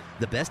counseling.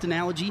 The best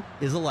analogy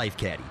is a life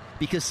caddy,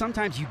 because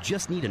sometimes you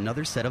just need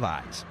another set of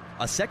eyes.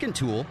 A second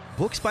tool,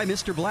 books by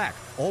Mr. Black,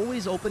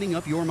 always opening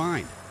up your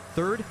mind.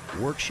 Third,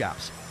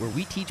 workshops, where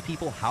we teach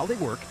people how they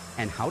work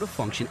and how to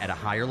function at a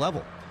higher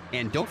level.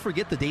 And don't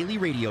forget the daily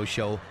radio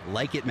show,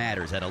 Like It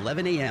Matters, at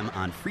 11 a.m.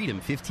 on Freedom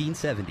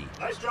 1570.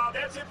 Nice job.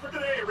 That's it for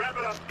today. Wrap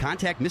it up.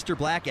 Contact Mr.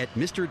 Black at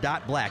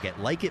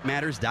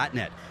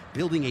mr.black@likeitmatters.net.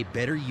 Building a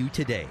better you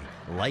today.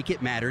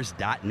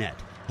 Likeitmatters.net.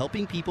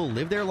 Helping people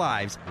live their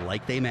lives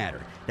like they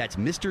matter. That's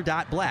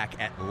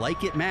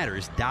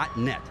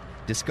mr.black@likeitmatters.net.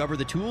 Discover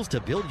the tools to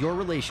build your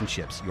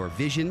relationships, your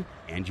vision,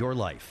 and your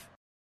life.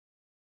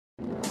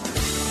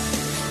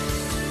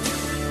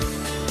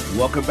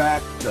 Welcome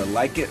back to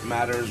Like It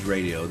Matters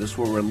Radio. This is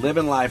where we're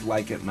living life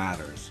like it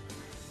matters.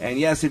 And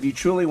yes, if you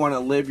truly want to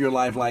live your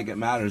life like it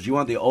matters, you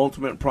want the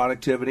ultimate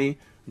productivity,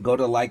 go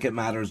to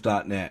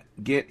likeitmatters.net.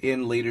 Get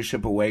in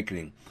Leadership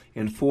Awakening.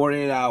 In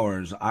 48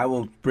 hours, I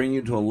will bring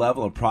you to a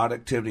level of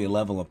productivity, a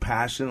level of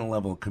passion, a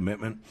level of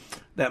commitment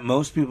that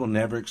most people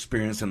never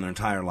experience in their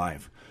entire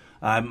life.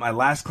 My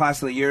last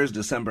class of the year is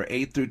December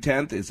 8th through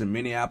 10th. It's in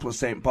Minneapolis,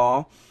 St.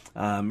 Paul.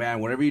 Man,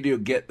 whatever you do,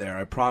 get there.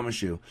 I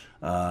promise you,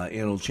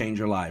 it'll change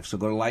your life. So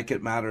go to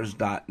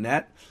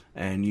likeitmatters.net,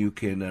 and you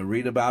can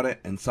read about it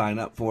and sign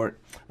up for it.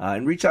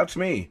 And reach out to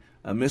me,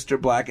 Mr.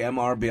 Black,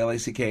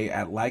 MRBLACK,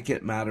 at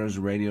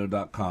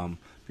likeitmattersradio.com.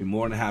 Be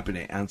more than happy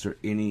to answer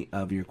any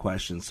of your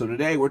questions. So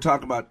today we're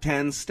talking about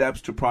 10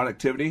 steps to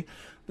productivity.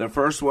 The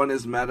first one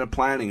is meta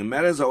planning. And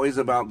meta is always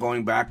about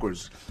going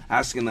backwards,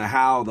 asking the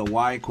how, the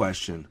why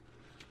question.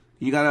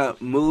 You got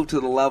to move to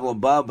the level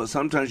above, but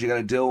sometimes you got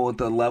to deal with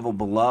the level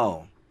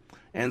below.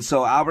 And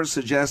so Albert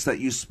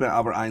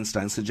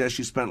Einstein suggests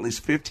you spend at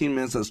least 15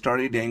 minutes at the start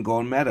of your day and go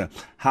on meta.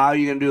 How are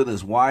you going to do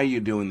this? Why are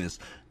you doing this?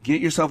 Get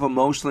yourself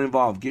emotionally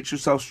involved. Get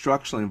yourself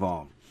structurally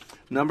involved.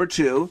 Number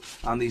 2,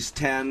 on these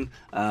 10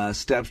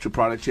 steps to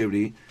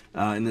productivity,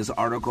 in this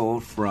article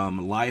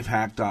from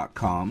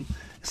lifehack.com,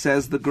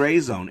 says the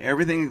gray zone.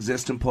 Everything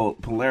exists in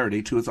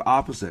polarity to its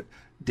opposite.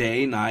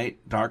 Day, night,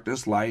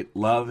 darkness, light,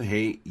 love,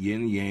 hate,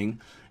 yin, yang.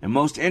 And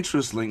most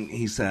interesting,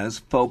 he says,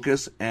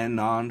 focus and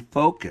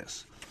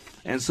non-focus.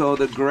 And so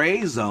the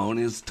gray zone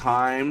is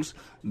times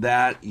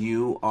that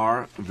you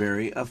are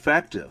very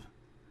effective.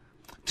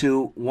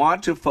 To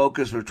want to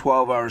focus for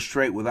 12 hours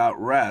straight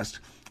without rest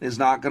is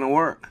not going to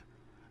work.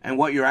 And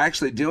what you're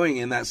actually doing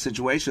in that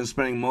situation is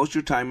spending most of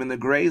your time in the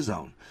gray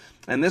zone.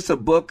 And this is a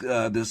book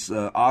this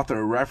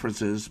author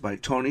references by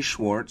Tony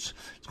Schwartz.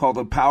 It's called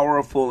The Power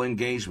of Full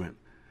Engagement.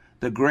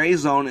 The gray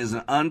zone is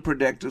an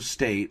unproductive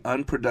state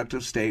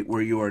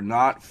where you are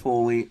not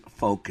fully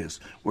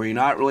focused, where you're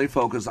not really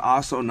focused,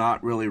 also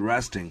not really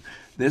resting.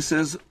 This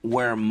is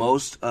where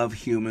most of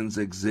humans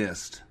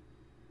exist.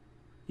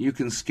 You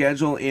can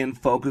schedule in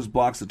focus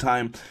blocks of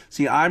time.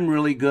 See, I'm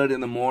really good in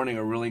the morning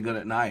or really good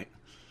at night,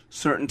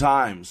 certain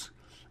times.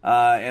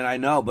 And I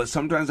know, but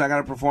sometimes I got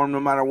to perform no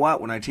matter what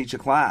when I teach a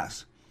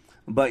class.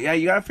 But yeah,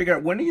 you got to figure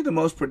out when are you the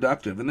most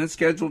productive, and then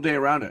schedule a day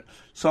around it.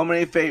 So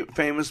many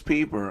famous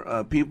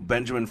people,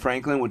 Benjamin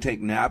Franklin would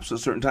take naps at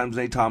certain times of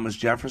the day. Thomas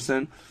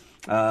Jefferson.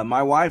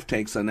 My wife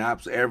takes a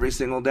naps every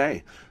single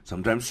day,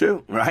 sometimes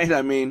two, right?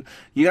 I mean,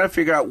 you got to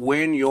figure out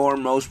when you're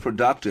most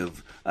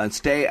productive and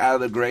stay out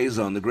of the gray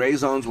zone. The gray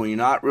zone's when you're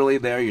not really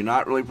there, you're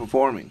not really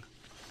performing.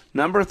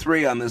 Number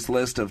 3 on this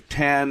list of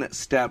 10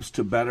 steps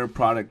to better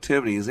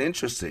productivity is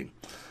interesting.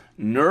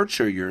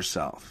 Nurture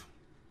yourself.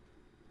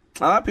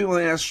 A lot of people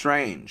think that's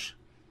strange,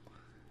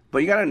 but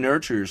you got to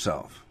nurture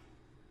yourself.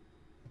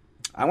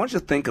 I want you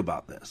to think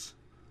about this.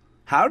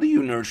 How do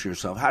you nurture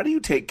yourself? How do you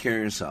take care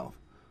of yourself?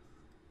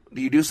 Do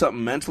you do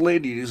something mentally?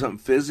 Do you do something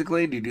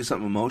physically? Do you do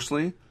something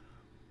emotionally?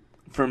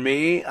 For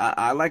me,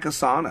 I like a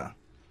sauna.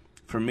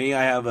 For me,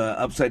 I have an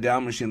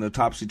upside-down machine, the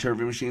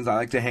topsy-turvy machines. I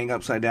like to hang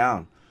upside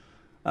down.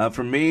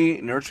 For me,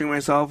 nurturing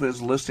myself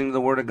is listening to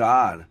the Word of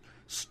God,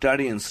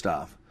 studying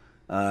stuff,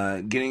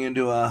 getting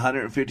into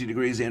 150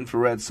 degrees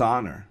infrared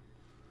sauna.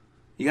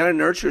 You got to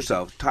nurture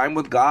yourself. Time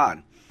with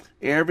God.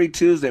 Every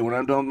Tuesday when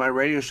I'm done with my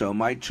radio show,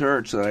 my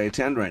church that I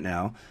attend right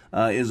now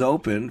is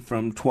open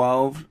from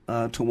 12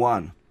 to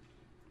 1.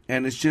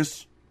 And it's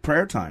just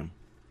prayer time.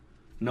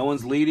 No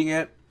one's leading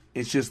it.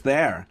 It's just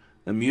there.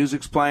 The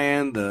music's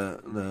playing.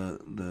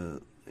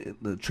 The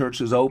church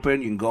is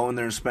open. You can go in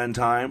there and spend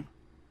time.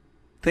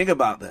 Think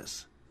about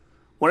this.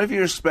 What if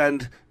you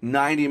spend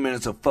 90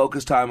 minutes of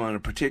focused time on a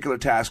particular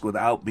task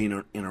without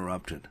being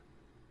interrupted?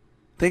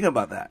 Think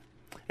about that.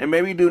 And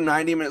maybe you do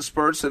 90-minute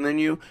spurts and then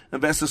you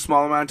invest a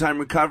small amount of time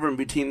recovering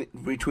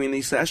between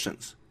these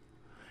sessions.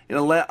 It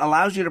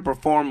allows you to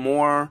perform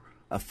more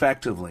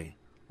effectively,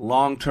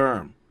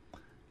 long-term.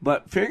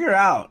 But figure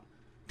out,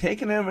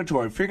 take an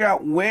inventory, figure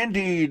out when do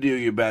you do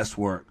your best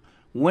work?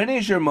 When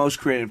is your most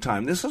creative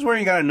time? This is where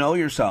you got to know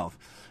yourself.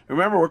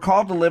 Remember, we're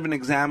called to live and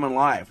examine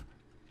life.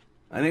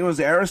 I think it was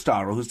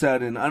Aristotle who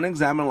said an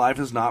unexamined life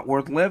is not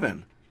worth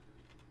living.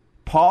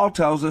 Paul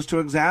tells us to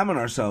examine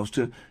ourselves,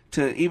 to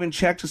even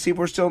check to see if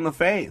we're still in the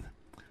faith.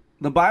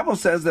 The Bible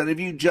says that if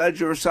you judge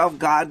yourself,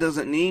 God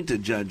doesn't need to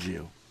judge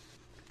you.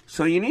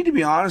 So you need to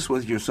be honest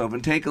with yourself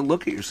and take a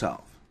look at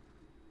yourself.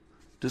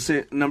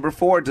 Number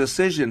 4,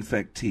 decision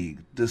fatigue.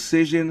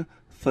 Decision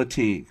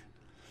fatigue.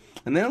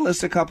 And then it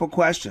lists a couple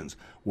questions.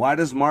 Why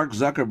does Mark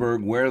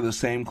Zuckerberg wear the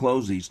same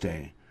clothes each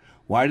day?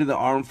 Why do the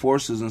armed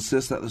forces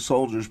insist that the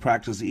soldiers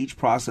practice each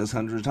process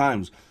hundreds of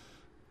times?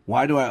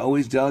 Why do I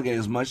always delegate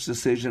as much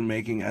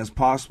decision-making as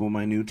possible to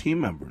my new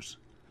team members?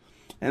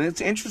 And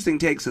it's interesting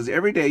take says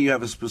every day you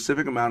have a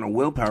specific amount of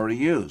willpower to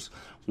use.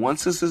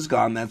 Once this is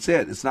gone, that's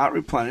it. It's not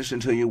replenished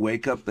until you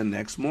wake up the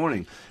next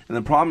morning. And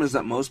the problem is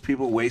that most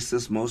people waste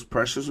this most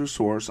precious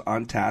resource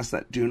on tasks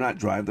that do not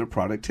drive their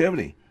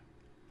productivity.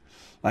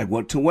 Like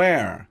what to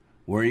wear,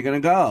 where are you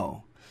going to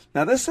go?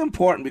 Now this is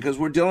important because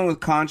we're dealing with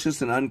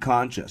conscious and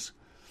unconscious.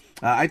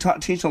 I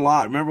teach a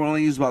lot. Remember, we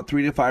only use about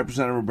 3 to 5%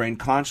 of our brain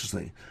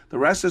consciously. The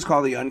rest is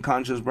called the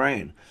unconscious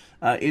brain.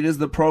 It is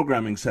the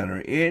programming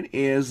center. It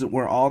is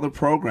where all the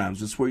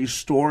programs, it's where you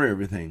store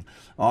everything.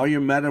 All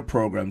your meta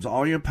programs,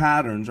 all your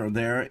patterns are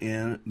there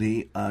in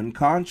the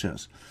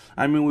unconscious.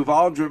 I mean, we've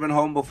all driven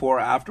home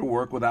before after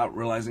work without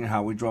realizing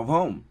how we drove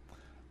home.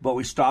 But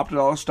we stopped at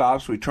all the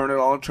stops, we turned at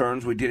all the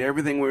turns, we did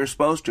everything we were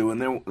supposed to,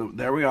 and then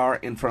there we are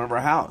in front of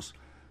our house.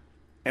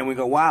 And we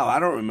go, wow,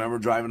 I don't remember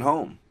driving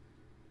home.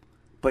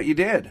 But you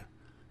did.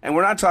 And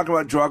we're not talking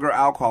about drug or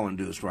alcohol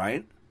induced,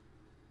 right?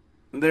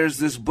 There's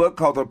this book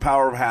called The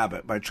Power of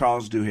Habit by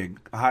Charles Duhigg.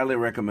 I highly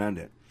recommend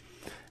it.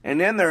 And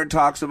then there it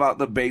talks about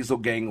the basal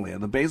ganglia.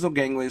 The basal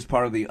ganglia is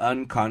part of the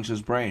unconscious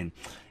brain.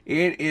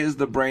 It is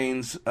the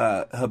brain's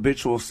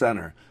habitual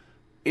center.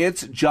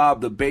 Its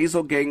job, the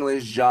basal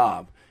ganglia's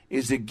job,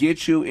 is to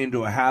get you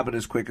into a habit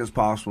as quick as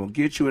possible,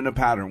 get you in a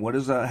pattern. What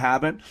is a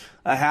habit?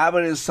 A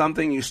habit is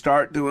something you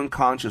start doing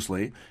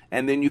consciously,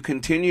 and then you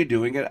continue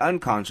doing it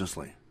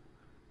unconsciously.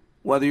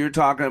 Whether you're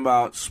talking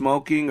about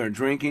smoking or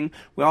drinking,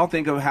 we all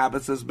think of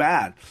habits as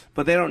bad,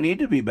 but they don't need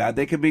to be bad.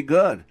 They can be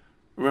good.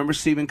 Remember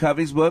Stephen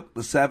Covey's book,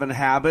 The 7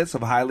 Habits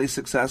of Highly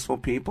Successful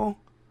People?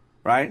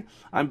 Right?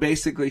 I'm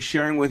basically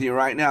sharing with you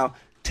right now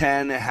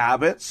 10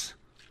 habits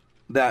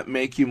that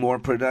make you more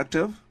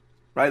productive.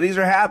 Right? These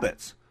are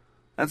habits.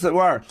 That's what we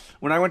are.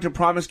 When I went to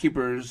Promise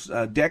Keepers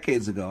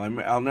decades ago,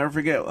 I'll never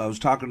forget, I was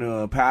talking to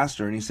a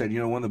pastor, and he said,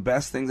 one of the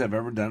best things I've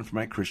ever done for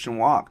my Christian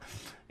walk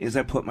is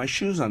I put my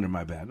shoes under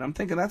my bed. And I'm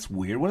thinking, that's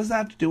weird. What does that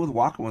have to do with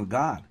walking with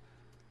God?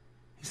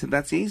 He said,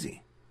 that's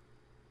easy.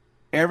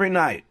 Every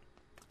night,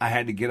 I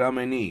had to get on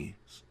my knees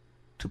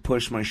to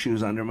push my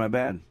shoes under my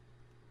bed.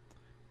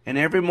 And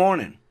every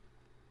morning,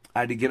 I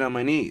had to get on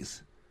my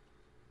knees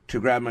to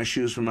grab my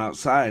shoes from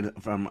outside,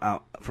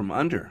 from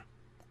under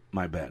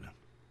my bed.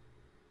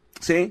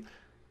 See,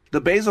 the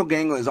basal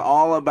ganglia is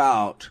all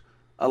about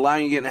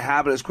allowing you to get in a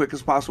habit as quick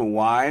as possible.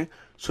 Why?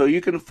 So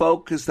you can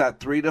focus that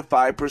 3 to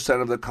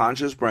 5% of the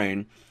conscious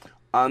brain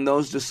on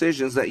those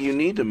decisions that you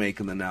need to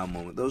make in the now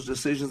moment, those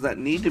decisions that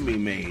need to be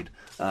made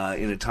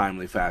in a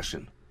timely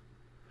fashion.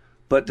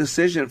 But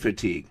decision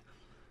fatigue.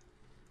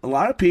 A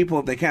lot of people,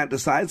 if they can't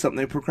decide something,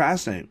 they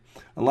procrastinate.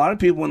 A lot of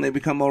people, when they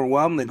become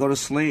overwhelmed, they go to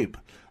sleep.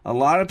 A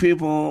lot of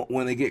people,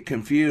 when they get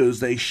confused,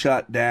 they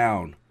shut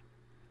down.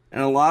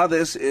 And a lot of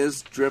this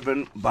is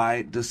driven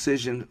by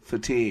decision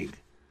fatigue.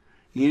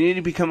 You need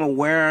to become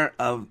aware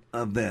of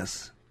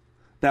this,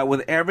 that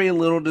with every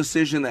little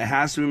decision that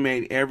has to be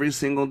made every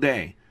single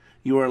day,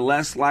 you are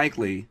less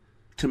likely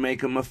to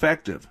make them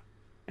effective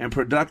and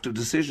productive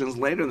decisions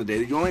later in the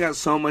day. You only got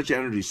so much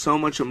energy, so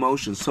much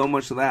emotion, so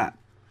much of that.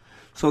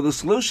 So the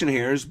solution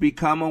here is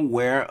become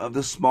aware of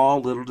the small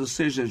little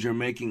decisions you're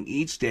making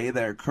each day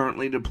that are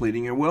currently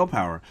depleting your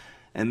willpower.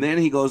 And then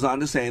he goes on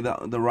to say,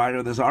 the writer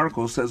of this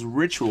article says,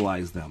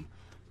 ritualize them.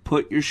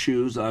 Put your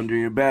shoes under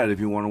your bed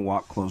if you want to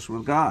walk closer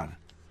with God.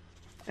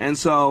 And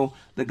so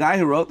the guy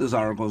who wrote this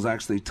article is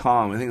actually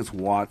Tom. I think it's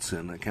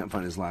Watson. I can't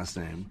find his last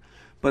name.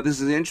 But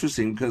this is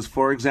interesting because,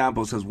 for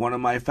example, it says one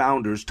of my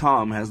founders,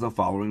 Tom, has the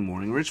following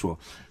morning ritual.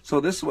 So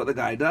this is what the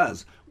guy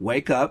does.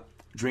 Wake up,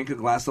 drink a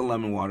glass of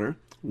lemon water,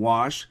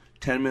 wash,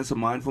 10 minutes of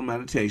mindful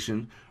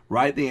meditation,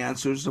 write the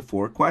answers to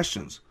 4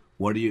 questions.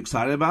 What are you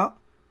excited about?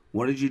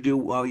 What did you do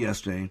well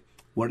yesterday?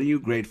 What are you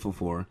grateful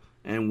for?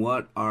 And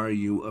what are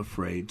you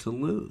afraid to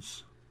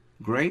lose?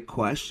 Great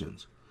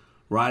questions.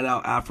 Write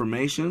out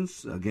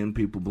affirmations. Again,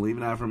 people believe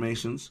in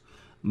affirmations.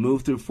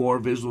 Move through 4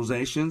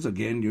 visualizations.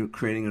 Again, you're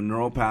creating a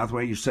neural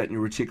pathway. You're setting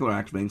your reticular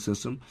activating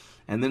system.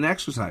 And then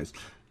exercise.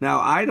 Now,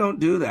 I don't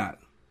do that,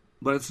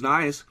 but it's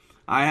nice.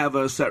 I have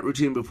a set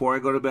routine before I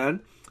go to bed.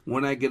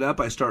 When I get up,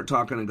 I start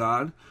talking to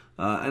God.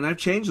 And I've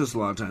changed this a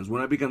lot of times.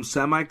 When I become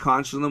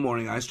semi-conscious in the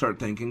morning, I start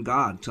thanking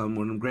God, telling him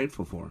what I'm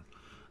grateful for.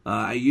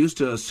 I used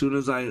to, as soon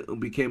as I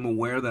became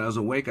aware that I was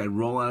awake, I'd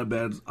roll out of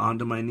bed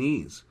onto my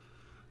knees.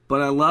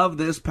 But I love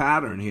this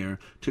pattern here,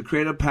 to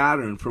create a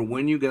pattern for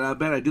when you get out of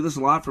bed. I do this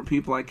a lot for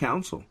people I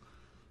counsel.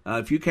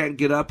 If you can't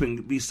get up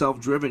and be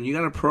self-driven, you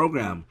got to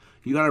program.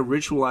 You got to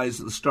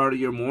ritualize the start of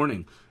your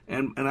morning.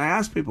 And I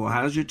ask people,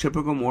 how does your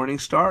typical morning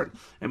start?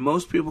 And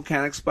most people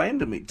can't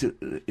explain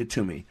it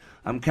to me.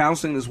 I'm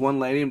counseling this one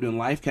lady. I'm doing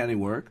life county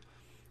work.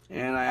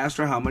 And I asked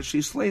her how much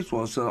she sleeps.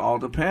 Well, so it all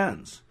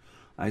depends.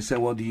 I said,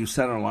 well, do you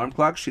set an alarm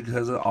clock? She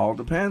says, it all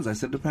depends. I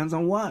said, depends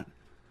on what?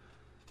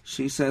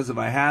 She says, if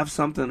I have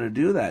something to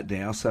do that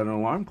day, I'll set an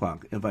alarm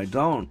clock. If I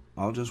don't,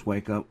 I'll just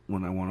wake up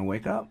when I want to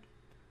wake up.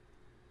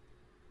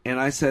 And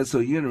I said, so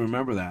you need to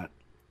remember that.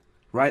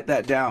 Write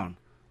that down.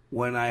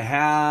 When I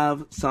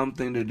have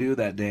something to do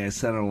that day, I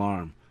set an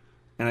alarm.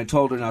 And I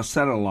told her, now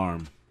set an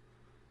alarm.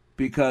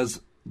 Because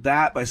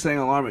that, by setting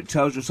an alarm, it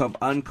tells yourself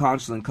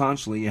unconsciously and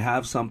consciously you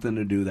have something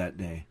to do that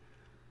day.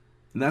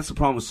 And that's the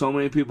problem with so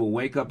many people.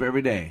 Wake up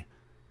every day,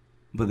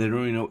 but they don't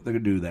really know what they're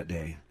going to do that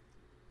day.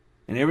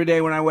 And every day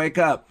when I wake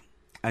up,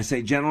 I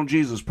say, General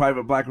Jesus,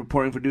 Private Black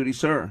reporting for duty,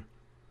 sir.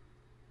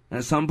 And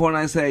at some point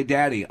I say,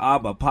 Daddy,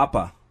 Abba,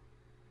 Papa,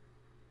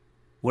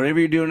 whatever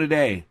you're doing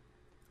today,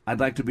 I'd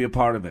like to be a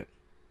part of it.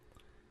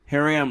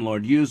 Here I am,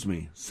 Lord. Use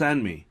me.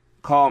 Send me.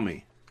 Call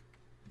me.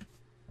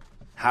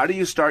 How do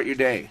you start your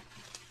day?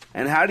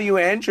 And how do you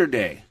end your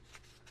day?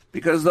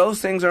 Because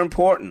those things are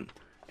important,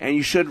 and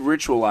you should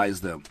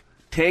ritualize them.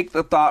 Take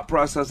the thought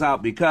process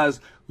out, because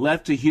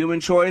left to human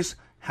choice,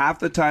 half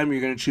the time you're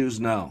going to choose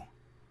no.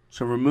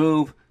 So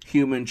remove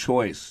human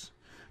choice.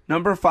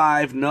 Number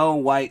 5, no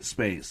white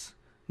space.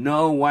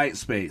 No white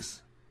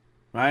space.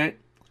 Right?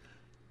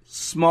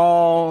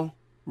 Small,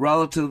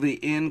 relatively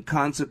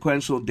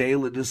inconsequential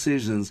daily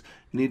decisions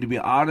need to be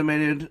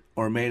automated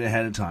or made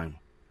ahead of time.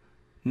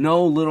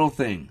 No little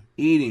thing.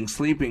 Eating,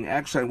 sleeping,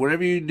 exercise,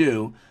 whatever you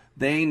do,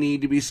 they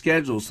need to be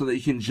scheduled so that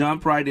you can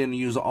jump right in and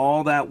use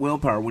all that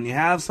willpower. When you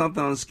have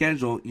something on a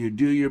schedule, you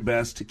do your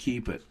best to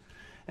keep it.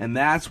 And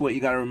that's what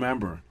you got to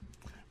remember.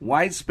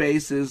 White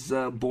space is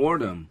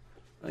boredom.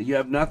 You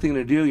have nothing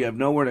to do. You have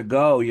nowhere to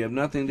go. You have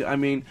nothing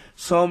to...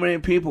 so many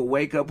people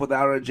wake up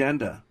without an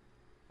agenda.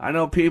 I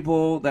know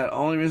people that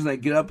only reason they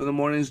get up in the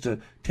morning is to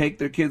take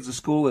their kids to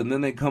school, and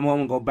then they come home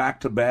and go back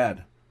to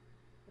bed.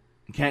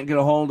 You can't get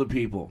a hold of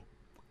people.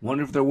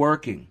 Wonder if they're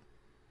working.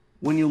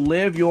 When you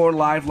live your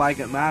life like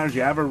it matters,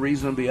 you have a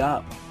reason to be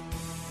up.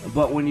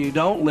 But when you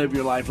don't live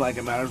your life like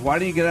it matters, why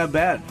do you get out of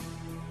bed?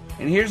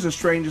 And here's the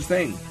strangest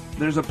thing.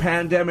 There's a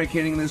pandemic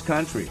hitting this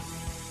country.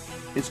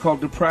 It's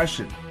called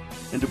depression.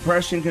 and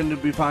depression can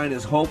be defined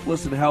as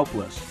hopeless and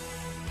helpless.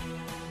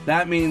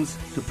 That means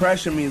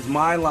depression means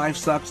my life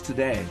sucks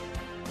today,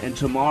 and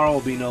tomorrow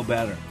will be no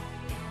better.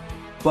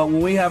 But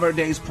when we have our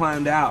days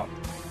planned out,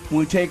 when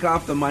we take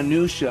off the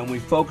minutia and we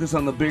focus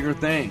on the bigger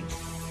things,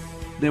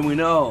 then we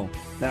know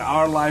that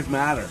our life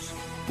matters.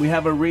 We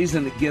have a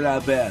reason to get out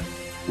of bed.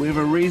 We have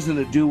a reason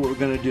to do what we're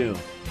going to do.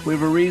 We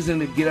have a reason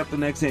to get up the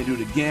next day and do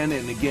it again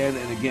and again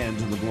and again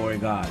to the glory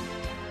of God.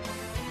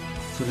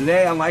 So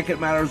today on Like It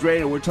Matters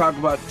Radio, we're talking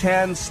about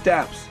 10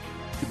 steps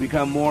to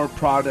become more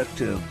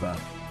productive.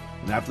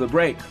 And after the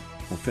break,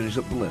 we'll finish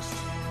up the list.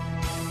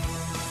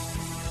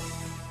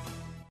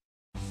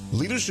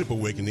 Leadership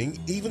Awakening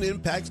even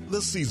impacts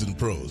the seasoned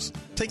pros.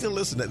 Take a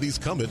listen at these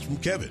comments from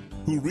Kevin,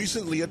 who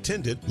recently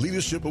attended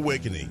Leadership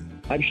Awakening.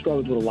 I've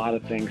struggled with a lot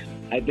of things.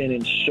 I've been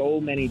in so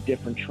many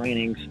different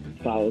trainings,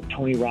 followed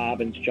Tony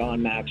Robbins,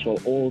 John Maxwell,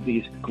 all of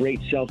these great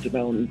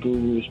self-development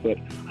gurus, but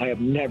I have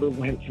never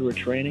went through a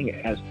training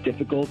as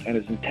difficult and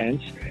as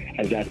intense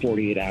as that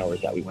 48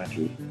 hours that we went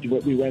through.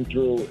 What we went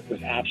through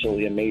was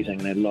absolutely amazing,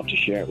 and I'd love to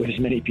share it with as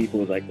many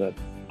people as I could.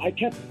 I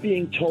kept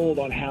being told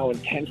on how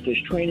intense this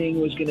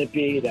training was going to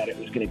be, that it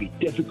was going to be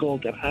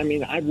difficult. I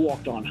mean, I've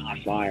walked on hot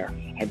fire.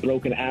 I've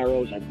broken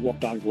arrows. I've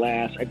walked on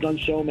glass. I've done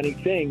so many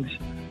things.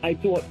 I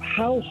thought,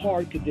 how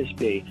hard could this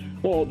be?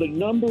 Well, the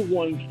number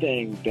one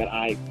thing that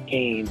I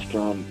gained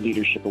from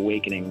Leadership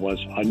Awakening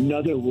was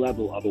another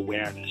level of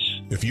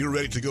awareness. If you're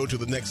ready to go to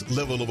the next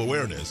level of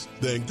awareness,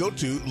 then go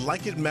to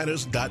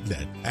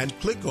likeitmatters.net and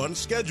click on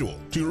Schedule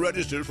to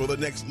register for the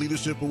next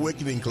Leadership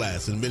Awakening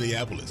class in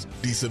Minneapolis,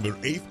 December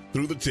 8th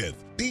through the 10th.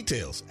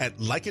 Details at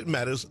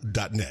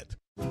likeitmatters.net.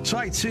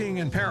 Sightseeing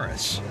in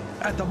Paris,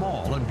 at the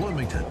mall in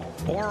Bloomington,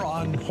 or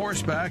on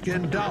horseback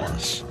in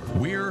Dallas.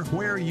 We're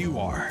where you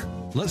are.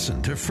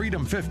 Listen to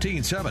Freedom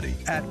 1570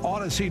 at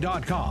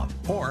Odyssey.com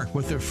or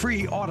with the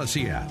free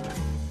Odyssey app.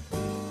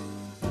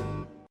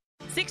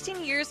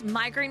 16 years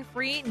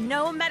migraine-free,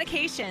 no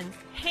medications.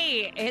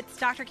 Hey, it's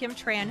Dr. Kim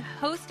Tran,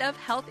 host of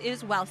Health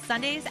is Wealth,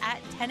 Sundays at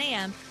 10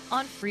 a.m.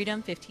 on Freedom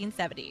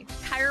 1570.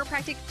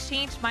 Chiropractic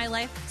changed my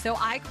life, so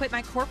I quit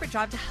my corporate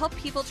job to help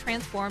people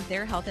transform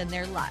their health and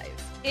their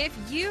lives. If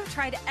you've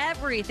tried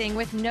everything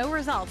with no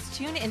results,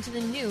 tune into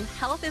the new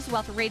Health is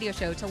Wealth radio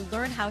show to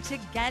learn how to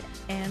get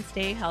and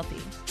stay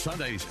healthy.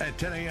 Sundays at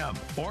 10 a.m.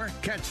 or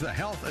catch the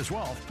Health is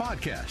Wealth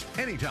podcast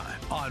anytime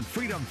on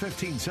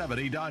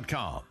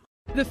freedom1570.com.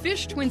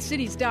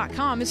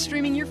 TheFishTwinCities.com is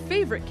streaming your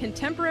favorite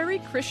contemporary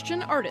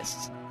Christian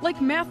artists like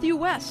Matthew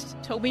West,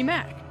 Toby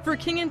Mac, For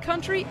King and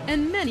Country,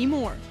 and many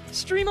more.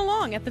 Stream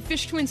along at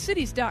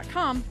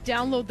TheFishTwinCities.com,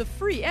 download the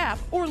free app,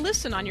 or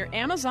listen on your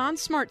Amazon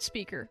smart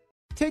speaker.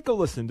 Take a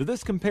listen to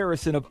this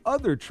comparison of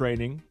other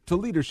training to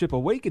Leadership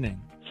Awakening.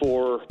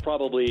 For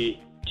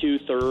probably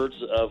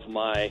 2/3 of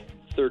my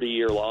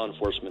 30-year law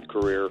enforcement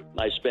career,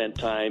 I spent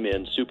time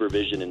in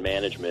supervision and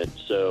management,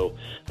 so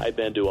I've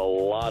been to a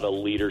lot of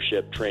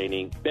leadership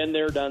training. Been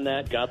there, done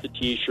that, got the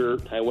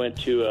T-shirt. I went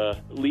to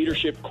a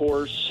leadership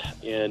course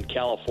in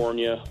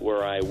California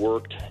where I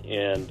worked,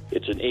 and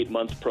it's an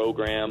 8-month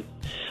program.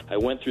 I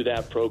went through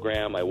that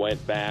program. I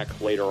went back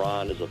later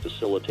on as a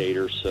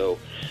facilitator, so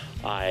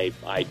I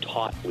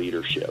taught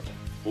leadership.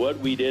 What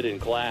we did in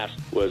class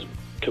was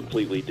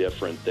completely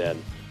different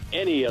than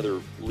any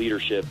other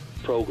leadership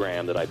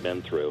program that I've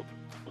been through.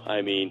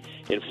 I mean,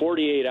 in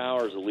 48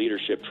 hours of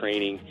leadership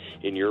training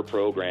in your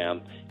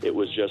program, it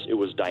was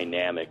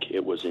dynamic,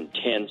 it was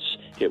intense,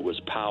 it was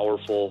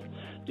powerful.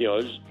 You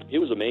know, it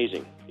was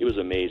amazing. It was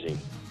amazing.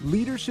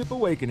 Leadership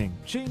Awakening.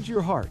 Change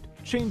your heart,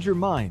 change your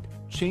mind,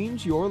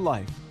 change your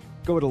life.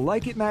 Go to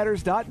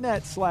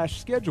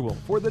likeitmatters.net/schedule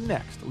for the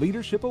next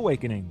Leadership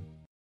Awakening.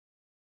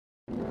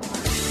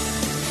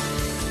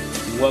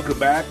 Welcome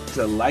back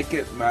to Like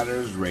It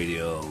Matters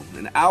Radio,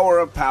 an hour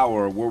of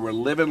power where we're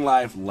living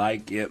life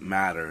like it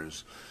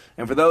matters.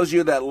 And for those of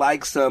you that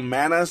like some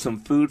manna, some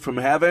food from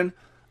heaven,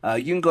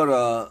 you can go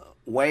to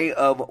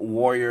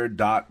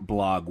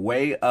wayofwarrior.blog,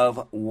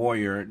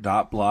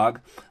 wayofwarrior.blog.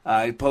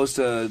 I post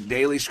a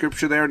daily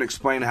scripture there and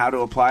explain how to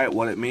apply it,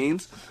 what it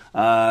means.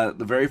 The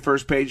very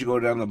first page, you go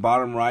down the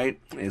bottom right,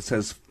 it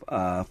says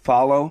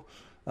follow.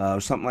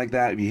 Something like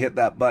that. If you hit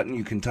that button,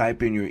 you can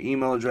type in your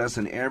email address,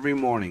 and every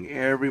morning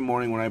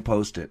when I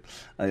post it,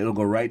 it'll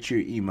go right to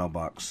your email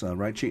box,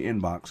 right to your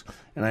inbox.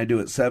 And I do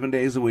it 7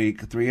 days a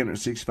week,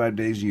 365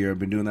 days a year. I've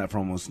been doing that for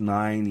almost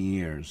 9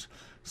 years.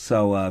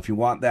 So if you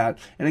want that,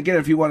 and again,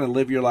 if you want to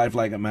live your life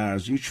like it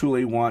matters, you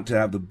truly want to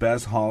have the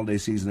best holiday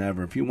season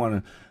ever. If you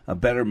want a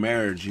better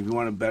marriage, if you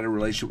want a better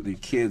relationship with your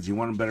kids, you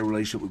want a better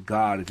relationship with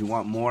God, if you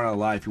want more out of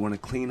life, you want to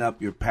clean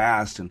up your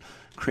past and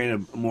create a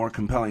more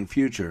compelling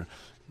future,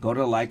 go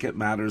to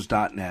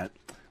likeitmatters.net.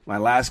 My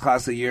last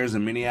class of the year is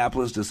in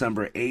Minneapolis,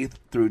 December 8th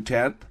through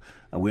 10th.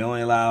 We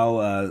only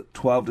allow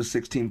 12 to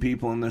 16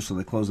 people in there, so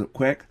they close it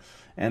quick.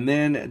 And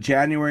then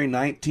January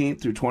 19th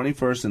through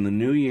 21st in the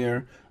new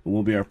year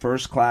will be our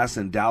first class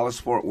in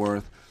Dallas-Fort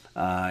Worth.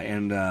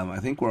 And I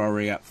think we're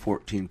already at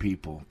 14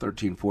 people,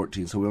 13,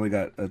 14. So we only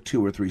got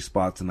 2 or 3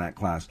 spots in that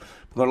class.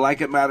 Go to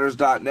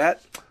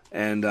likeitmatters.net.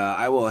 And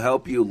I will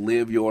help you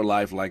live your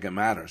life like it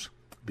matters,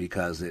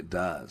 because it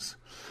does.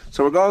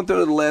 So we're going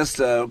through the list.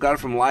 We've got it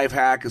from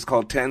Lifehack. It's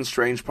called 10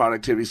 Strange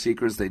Productivity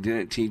Secrets They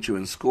Didn't Teach You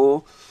in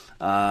School.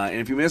 And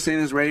if you miss any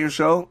of this radio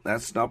show,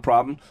 that's no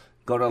problem.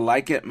 Go to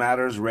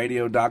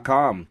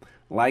likeitmattersradio.com.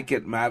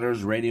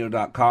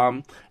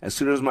 likeitmattersradio.com. As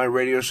soon as my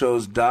radio show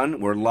is done,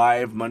 we're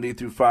live Monday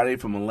through Friday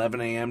from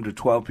 11 a.m. to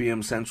 12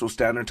 p.m. Central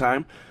Standard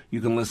Time.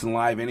 You can listen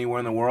live anywhere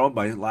in the world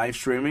by live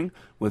streaming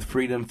with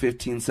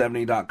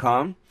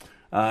freedom1570.com.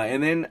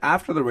 And then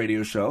after the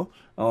radio show,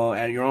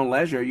 at your own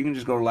leisure, you can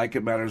just go to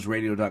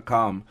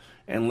likeitmattersradio.com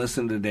and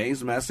listen to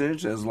today's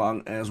message as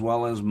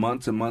well as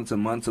months and months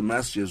and months of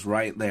messages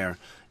right there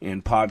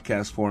in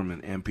podcast form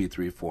and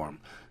MP3 form.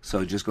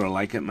 So just go to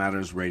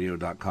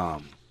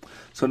likeitmattersradio.com.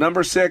 So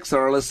number 6 on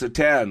our list of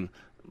 10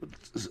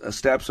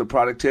 steps of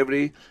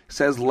productivity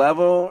says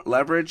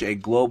leverage a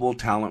global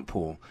talent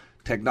pool.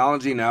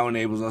 Technology now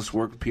enables us to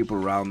work with people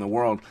around the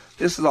world.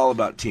 This is all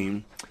about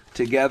team.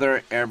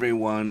 Together,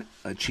 everyone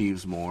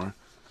achieves more.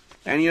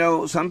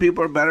 And, some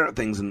people are better at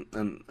things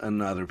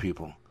than other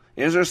people.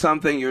 Is there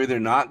something you're either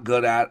not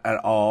good at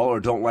all or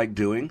don't like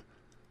doing?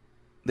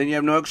 Then you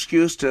have no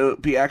excuse to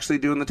be actually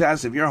doing the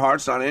task. If your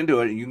heart's not into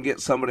it and you can get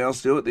somebody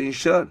else to do it, then you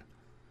should.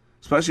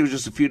 Especially with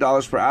just a few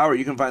dollars per hour,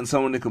 you can find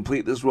someone to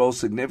complete this role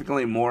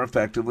significantly more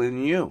effectively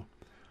than you.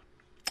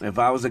 If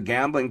I was a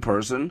gambling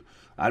person,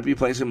 I'd be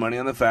placing money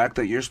on the fact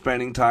that you're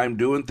spending time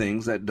doing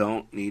things that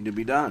don't need to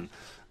be done.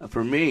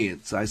 For me,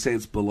 I say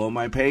it's below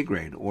my pay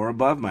grade or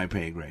above my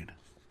pay grade,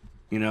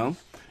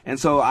 And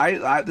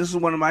so this is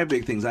one of my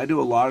big things. I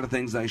do a lot of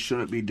things I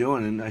shouldn't be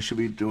doing, and I should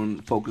be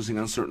focusing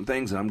on certain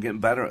things, and I'm getting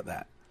better at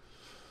that.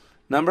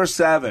 Number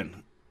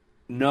 7,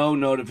 no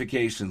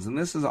notifications. And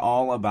this is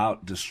all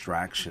about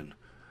distraction.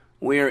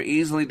 We are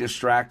easily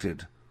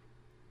distracted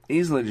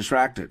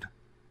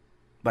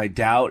by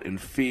doubt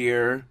and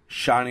fear,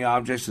 shiny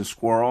objects and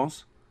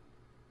squirrels.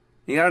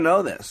 You got to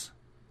know this.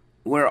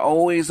 We're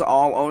always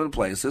all over the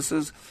place. This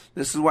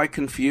is why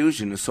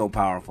confusion is so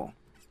powerful.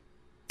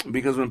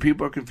 Because when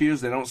people are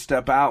confused, they don't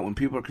step out. When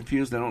people are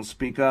confused, they don't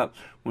speak up.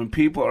 When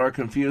people are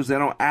confused, they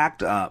don't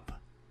act up.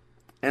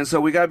 And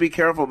so we got to be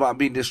careful about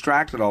being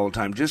distracted all the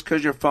time. Just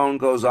because your phone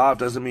goes off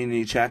doesn't mean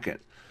you check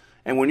it.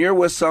 And when you're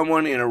with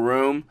someone in a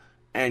room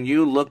and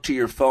you look to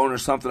your phone or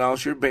something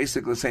else, you're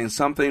basically saying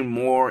something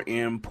more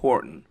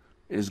important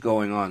is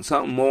going on.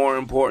 Something more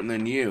important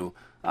than you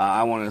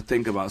I want to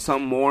think about.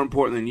 Something more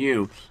important than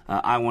you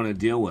I want to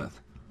deal with.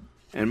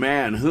 And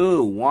man,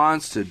 who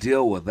wants to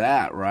deal with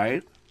that,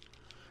 right?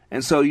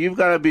 And so you've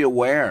got to be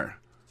aware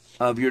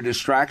of your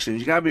distractions.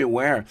 You got to be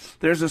aware.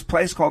 There's this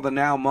place called the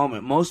now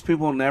moment. Most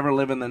people never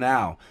live in the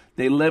now.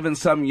 They live in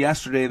some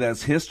yesterday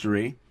that's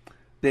history.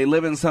 They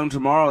live in some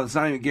tomorrow that's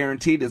not even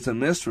guaranteed. It's a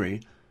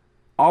mystery.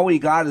 All we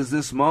got is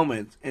this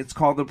moment. It's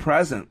called the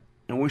present.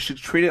 And we should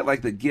treat it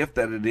like the gift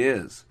that it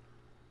is.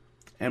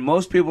 And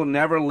most people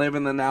never live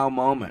in the now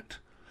moment.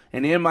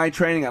 And in my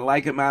training at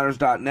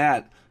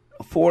likeitmatters.net,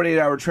 a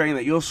 48-hour training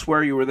that you'll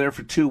swear you were there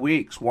for 2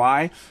 weeks.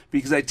 Why?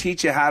 Because I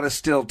teach you how to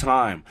still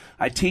time.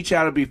 I teach you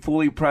how to be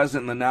fully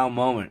present in the now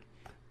moment.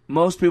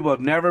 Most people have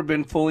never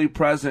been fully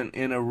present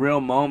in a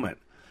real moment.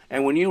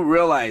 And when you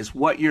realize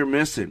what you're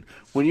missing,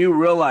 when you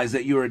realize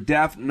that you are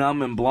deaf,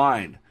 numb, and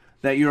blind,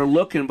 that you're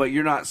looking but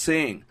you're not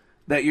seeing,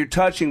 that you're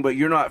touching but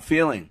you're not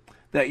feeling,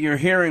 that you're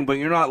hearing but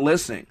you're not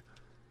listening,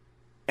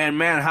 and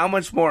man, how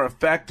much more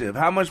effective,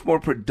 how much more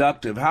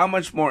productive, how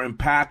much more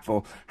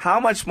impactful, how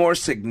much more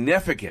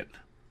significant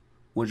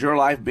would your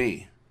life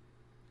be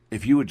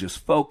if you would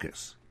just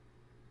focus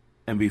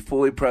and be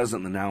fully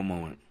present in the now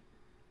moment?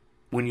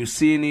 When you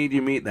see a need,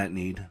 you meet that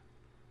need.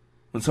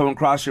 When someone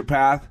crosses your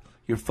path,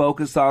 you're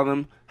focused on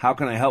them. How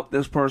can I help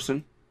this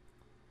person?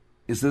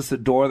 Is this a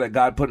door that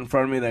God put in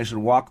front of me that I should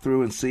walk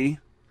through and see?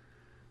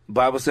 The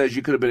Bible says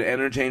you could have been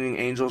entertaining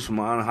angels from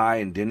on high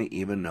and didn't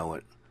even know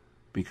it.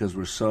 Because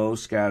we're so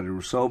scattered,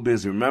 we're so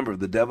busy. Remember,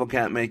 the devil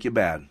can't make you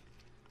bad.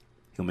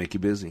 He'll make you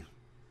busy.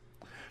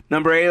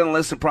 Number 8 on the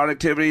list of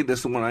productivity, this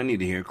is the one I need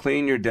to hear.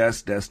 Clean your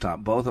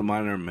desktop. Both of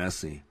mine are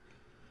messy.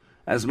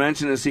 As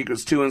mentioned in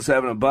Secrets 2 and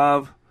 7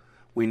 above,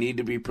 we need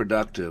to be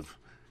productive.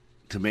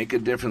 To make a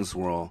difference in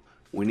the world,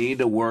 we need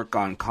to work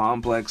on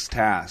complex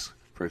tasks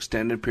for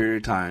extended period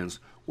of times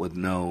with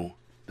no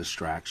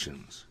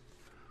distractions.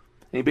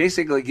 And he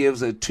basically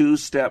gives a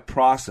 2-step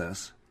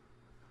process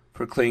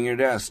for cleaning your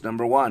desk.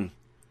 Number 1,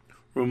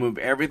 remove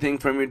everything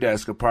from your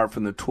desk apart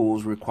from the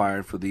tools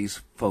required for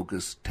these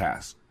focused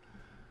tasks.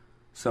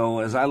 So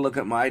as I look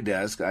at my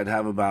desk, I'd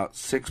have about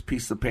 6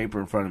 pieces of paper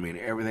in front of me and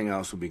everything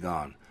else would be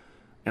gone.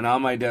 And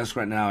on my desk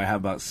right now, I have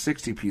about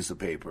 60 pieces of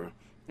paper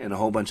and a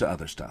whole bunch of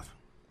other stuff.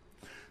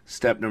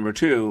 Step number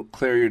 2,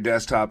 clear your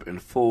desktop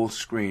and full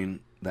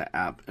screen the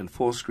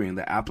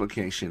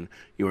application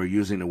you are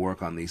using to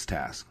work on these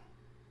tasks.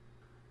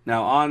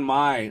 Now on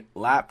my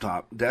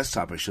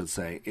desktop I should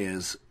say,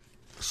 is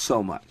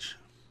so much.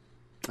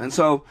 And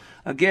so,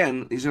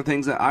 again, these are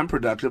things that I'm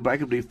productive, but I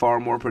could be far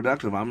more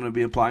productive. I'm going to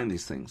be applying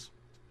these things.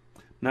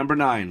 Number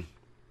 9,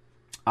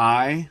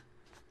 I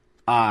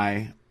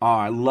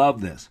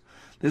love this.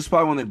 This is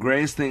probably one of the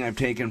greatest things I've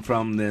taken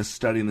from this,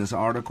 studying this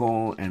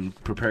article and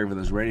preparing for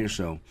this radio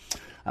show.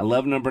 I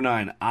love number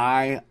 9,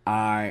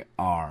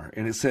 IIR.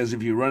 And it says,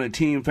 if you run a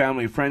team,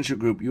 family, friendship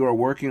group, you are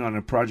working on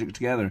a project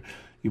together,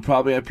 you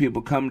probably have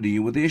people come to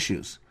you with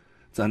issues.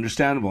 It's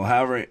understandable.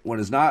 However,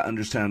 what is not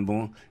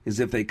understandable is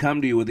if they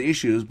come to you with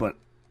issues but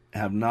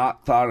have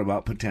not thought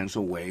about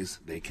potential ways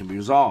they can be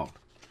resolved.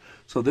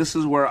 So this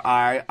is where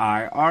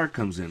IIR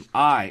comes in.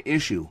 I,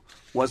 issue.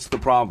 What's the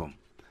problem?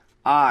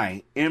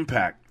 I,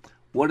 impact.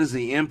 What is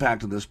the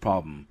impact of this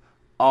problem?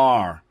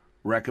 R,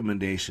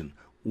 recommendation.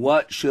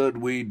 What should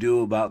we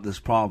do about this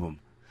problem?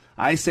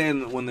 I say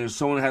when there's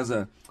someone has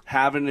a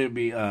having to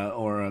be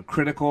or a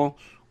critical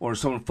or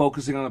someone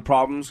focusing on the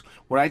problems,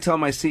 what I tell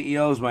my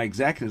CEOs, my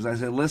executives, I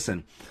say,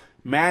 listen,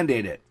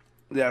 mandate it.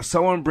 If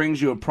someone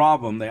brings you a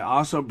problem, they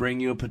also bring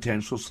you a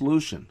potential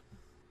solution.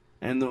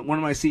 And one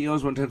of my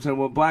CEOs one time said,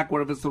 well, Black,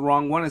 what if it's the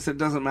wrong one? I said, it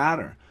doesn't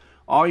matter.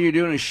 All you're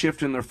doing is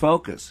shifting their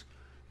focus.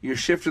 You're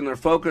shifting their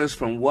focus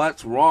from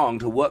what's wrong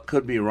to what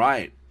could be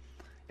right.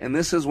 And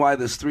this is why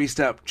this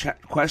 3-step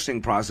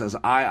questioning process,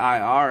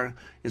 IIR,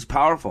 is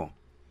powerful.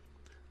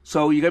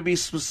 So you got to be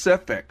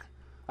specific.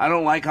 I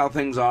don't like how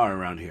things are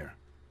around here.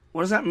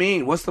 What does that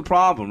mean? What's the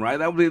problem, right?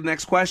 That would be the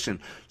next question.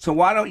 So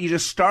why don't you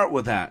just start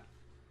with that?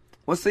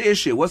 What's the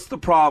issue? What's the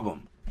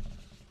problem?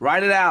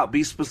 Write it out.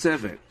 Be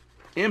specific.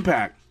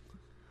 Impact.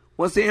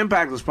 What's the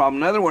impact of this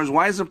problem? In other words,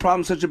 why is the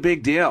problem such a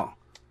big deal?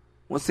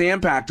 What's the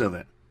impact of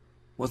it?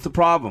 What's the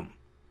problem?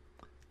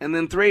 And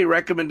then 3,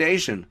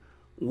 recommendation.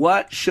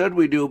 What should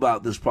we do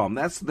about this problem?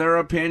 That's their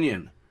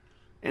opinion.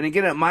 And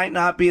again, it might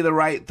not be the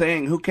right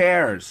thing. Who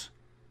cares?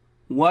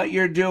 What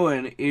you're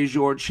doing is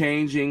you're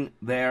changing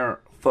their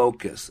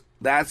focus.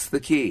 That's the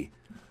key.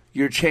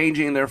 You're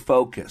changing their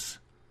focus.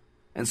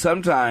 And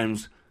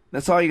sometimes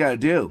that's all you got to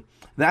do.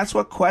 That's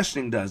what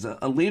questioning does.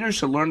 A leader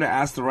should learn to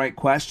ask the right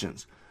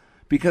questions.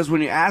 Because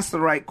when you ask the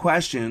right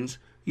questions,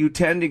 you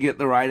tend to get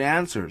the right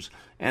answers.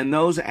 And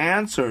those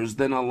answers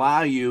then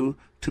allow you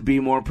to be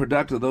more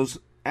productive. Those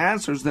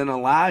answers then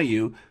allow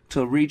you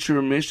to reach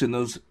your mission.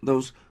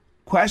 Those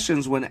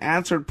questions, when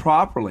answered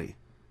properly,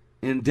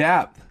 in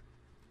depth,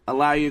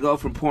 allow you to go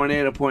from point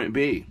A to point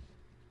B.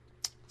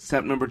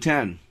 Step number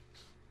 10,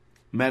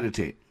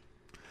 meditate.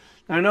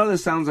 Now, I know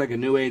this sounds like a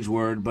new age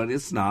word, but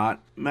it's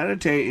not.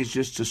 Meditate is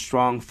just a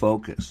strong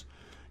focus.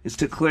 It's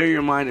to clear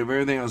your mind of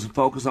everything else and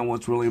focus on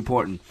what's really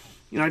important.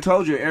 You know, I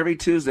told you every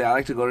Tuesday I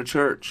like to go to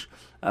church.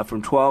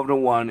 From 12 to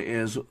 1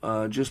 is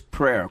just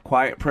prayer,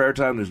 quiet prayer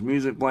time. There's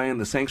music playing.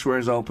 The sanctuary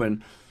is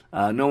open.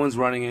 No one's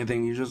running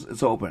anything.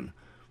 It's open.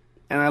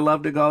 And I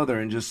love to go there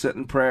and just sit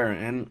in prayer.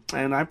 And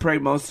I pray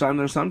most of the time.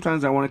 There's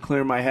sometimes I want to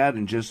clear my head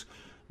and just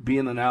be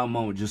in the now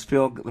moment. Just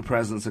feel the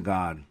presence of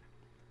God.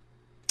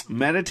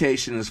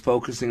 Meditation is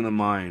focusing the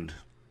mind,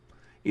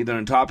 either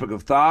on a topic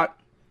of thought,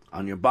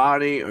 on your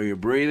body, or your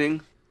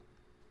breathing.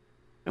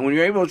 And when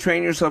you're able to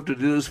train yourself to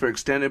do this for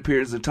extended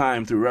periods of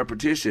time through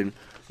repetition,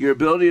 your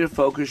ability to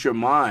focus your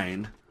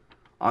mind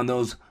on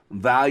those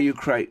value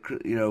criteria,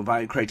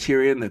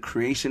 the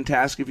creation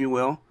task, if you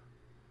will,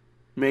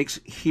 makes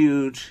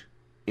huge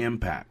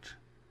impact.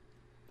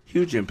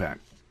 Huge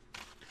impact.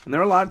 And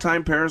there are a lot of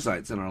time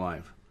parasites in our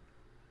life.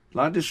 A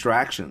lot of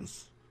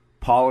distractions.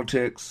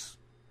 Politics,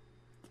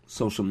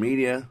 social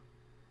media,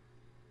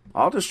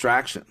 all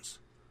distractions.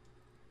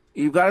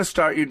 You've got to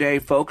start your day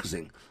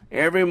focusing.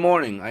 Every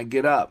morning I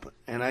get up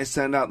and I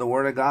send out the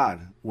Word of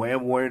God,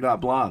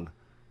 wayofwarrior.blog,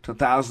 to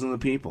thousands of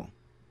people.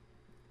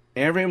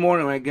 Every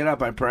morning when I get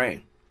up, I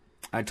pray.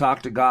 I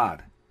talk to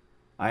God.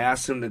 I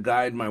ask Him to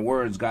guide my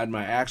words, guide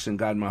my action,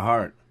 guide my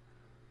heart.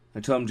 I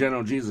tell Him,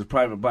 General Jesus,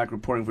 Private Black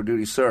reporting for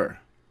duty, sir.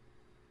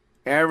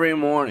 Every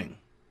morning,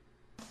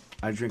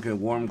 I drink a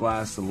warm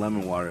glass of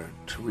lemon water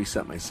to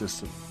reset my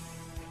system.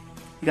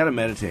 You got to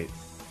meditate.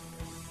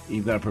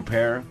 You've got to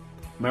prepare.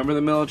 Remember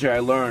the military, I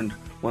learned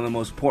one of the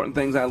most important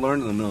things I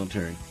learned in the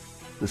military,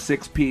 the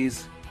 6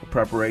 P's of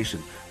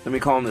preparation. Let me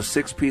call them the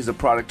 6 P's of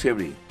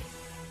productivity.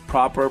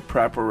 Proper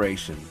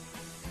preparation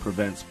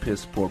prevents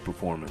piss poor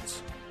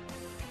performance.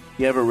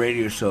 You have a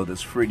radio show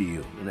that's free to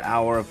you, an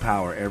hour of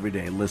power every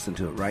day. Listen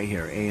to it right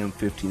here, AM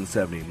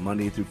 1570,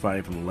 Monday through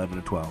Friday from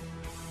 11 to 12.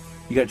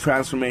 You got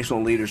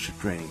transformational leadership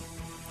training.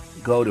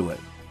 Go to it,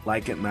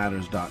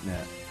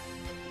 likeitmatters.net.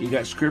 You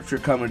got scripture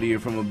coming to you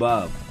from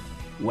above,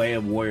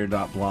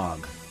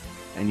 wayofwarrior.blog.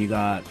 And you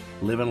got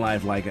Living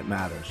Life Like It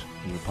Matters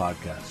in the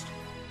podcast.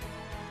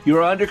 You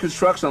are under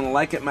construction on the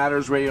Like It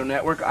Matters radio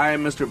network. I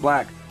am Mr.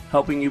 Black,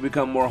 helping you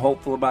become more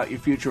hopeful about your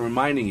future,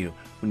 reminding you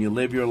when you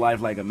live your life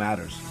like it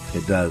matters,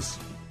 it does.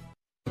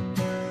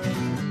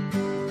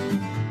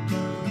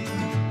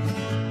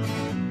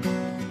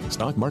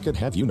 stock market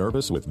have you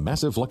nervous with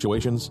massive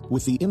fluctuations?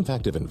 With the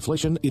impact of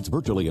inflation, it's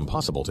virtually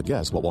impossible to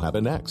guess what will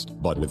happen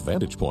next. But with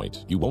Vantage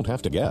Point, you won't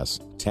have to guess.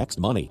 Text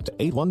money to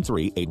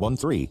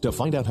 813-813 to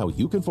find out how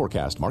you can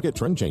forecast market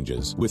trend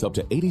changes with up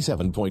to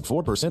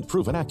 87.4%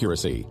 proven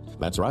accuracy.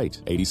 That's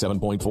right,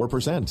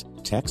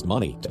 87.4%. Text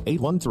money to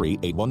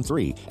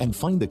 813-813 and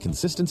find the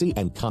consistency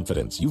and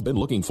confidence you've been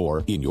looking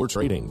for in your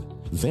trading.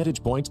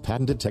 Vantage Point's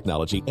patented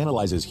technology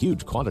analyzes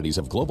huge quantities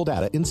of global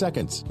data in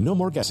seconds. No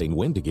more guessing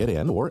when to get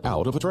in or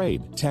out of a trade.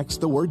 Text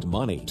the word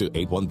money to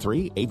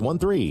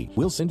 813-813.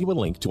 We'll send you a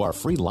link to our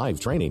free live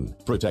training.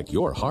 Protect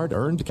your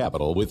hard-earned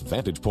capital with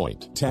Vantage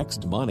Point.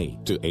 Text money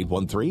to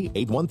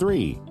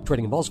 813-813.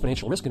 Trading involves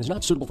financial risk and is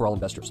not suitable for all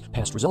investors.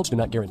 Past results do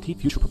not guarantee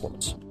future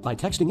performance. By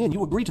texting in,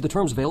 you agree to the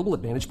terms available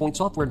at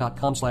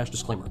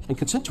VantagePointSoftware.com/disclaimer and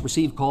consent to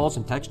receive calls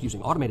and text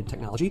using automated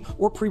technology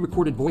or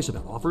pre-recorded voice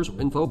about offers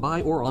or info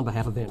by or on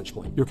behalf of Vantage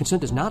Point. Your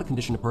consent is not a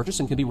condition to purchase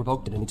and can be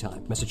revoked at any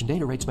time. Message and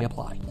data rates may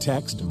apply.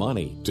 Text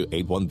money to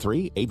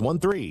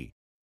 813-813.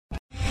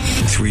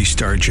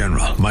 3-star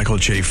General Michael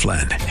J.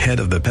 Flynn, head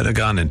of the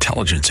Pentagon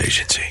Intelligence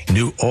Agency,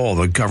 knew all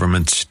the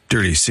government's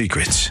dirty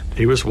secrets.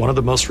 He was one of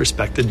the most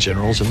respected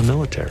generals in the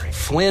military.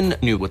 Flynn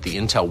knew what the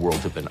intel world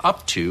had been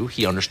up to.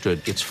 He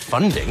understood its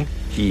funding.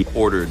 He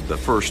ordered the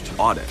first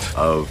audit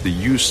of the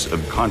use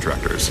of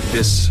contractors.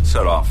 This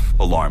set off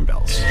alarm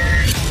bells.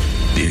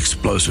 The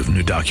explosive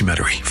new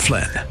documentary,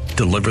 Flynn,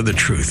 Deliver the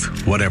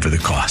Truth, Whatever the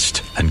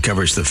Cost,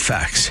 uncovers the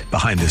facts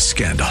behind this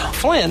scandal.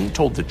 Flynn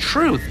told the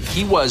truth.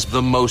 He was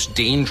the most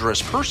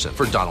dangerous person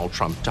for Donald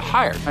Trump to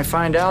hire. I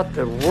find out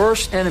the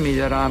worst enemy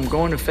that I'm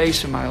going to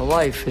face in my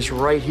life is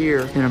right here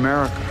in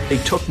America. They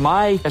took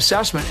my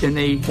assessment and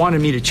they wanted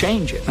me to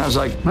change it. And I was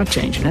like, I'm not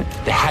changing it.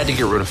 They had to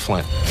get rid of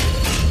Flynn.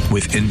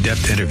 With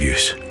in-depth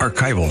interviews,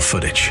 archival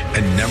footage,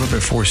 and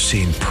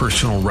never-before-seen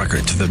personal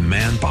records of the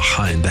man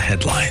behind the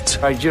headlines.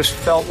 I just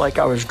felt like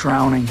I was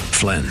drowning.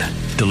 Flynn,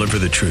 Deliver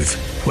the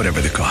Truth, Whatever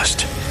the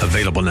Cost.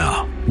 Available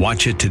now.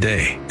 Watch it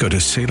today. Go to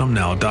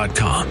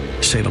salemnow.com.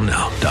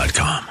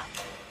 salemnow.com.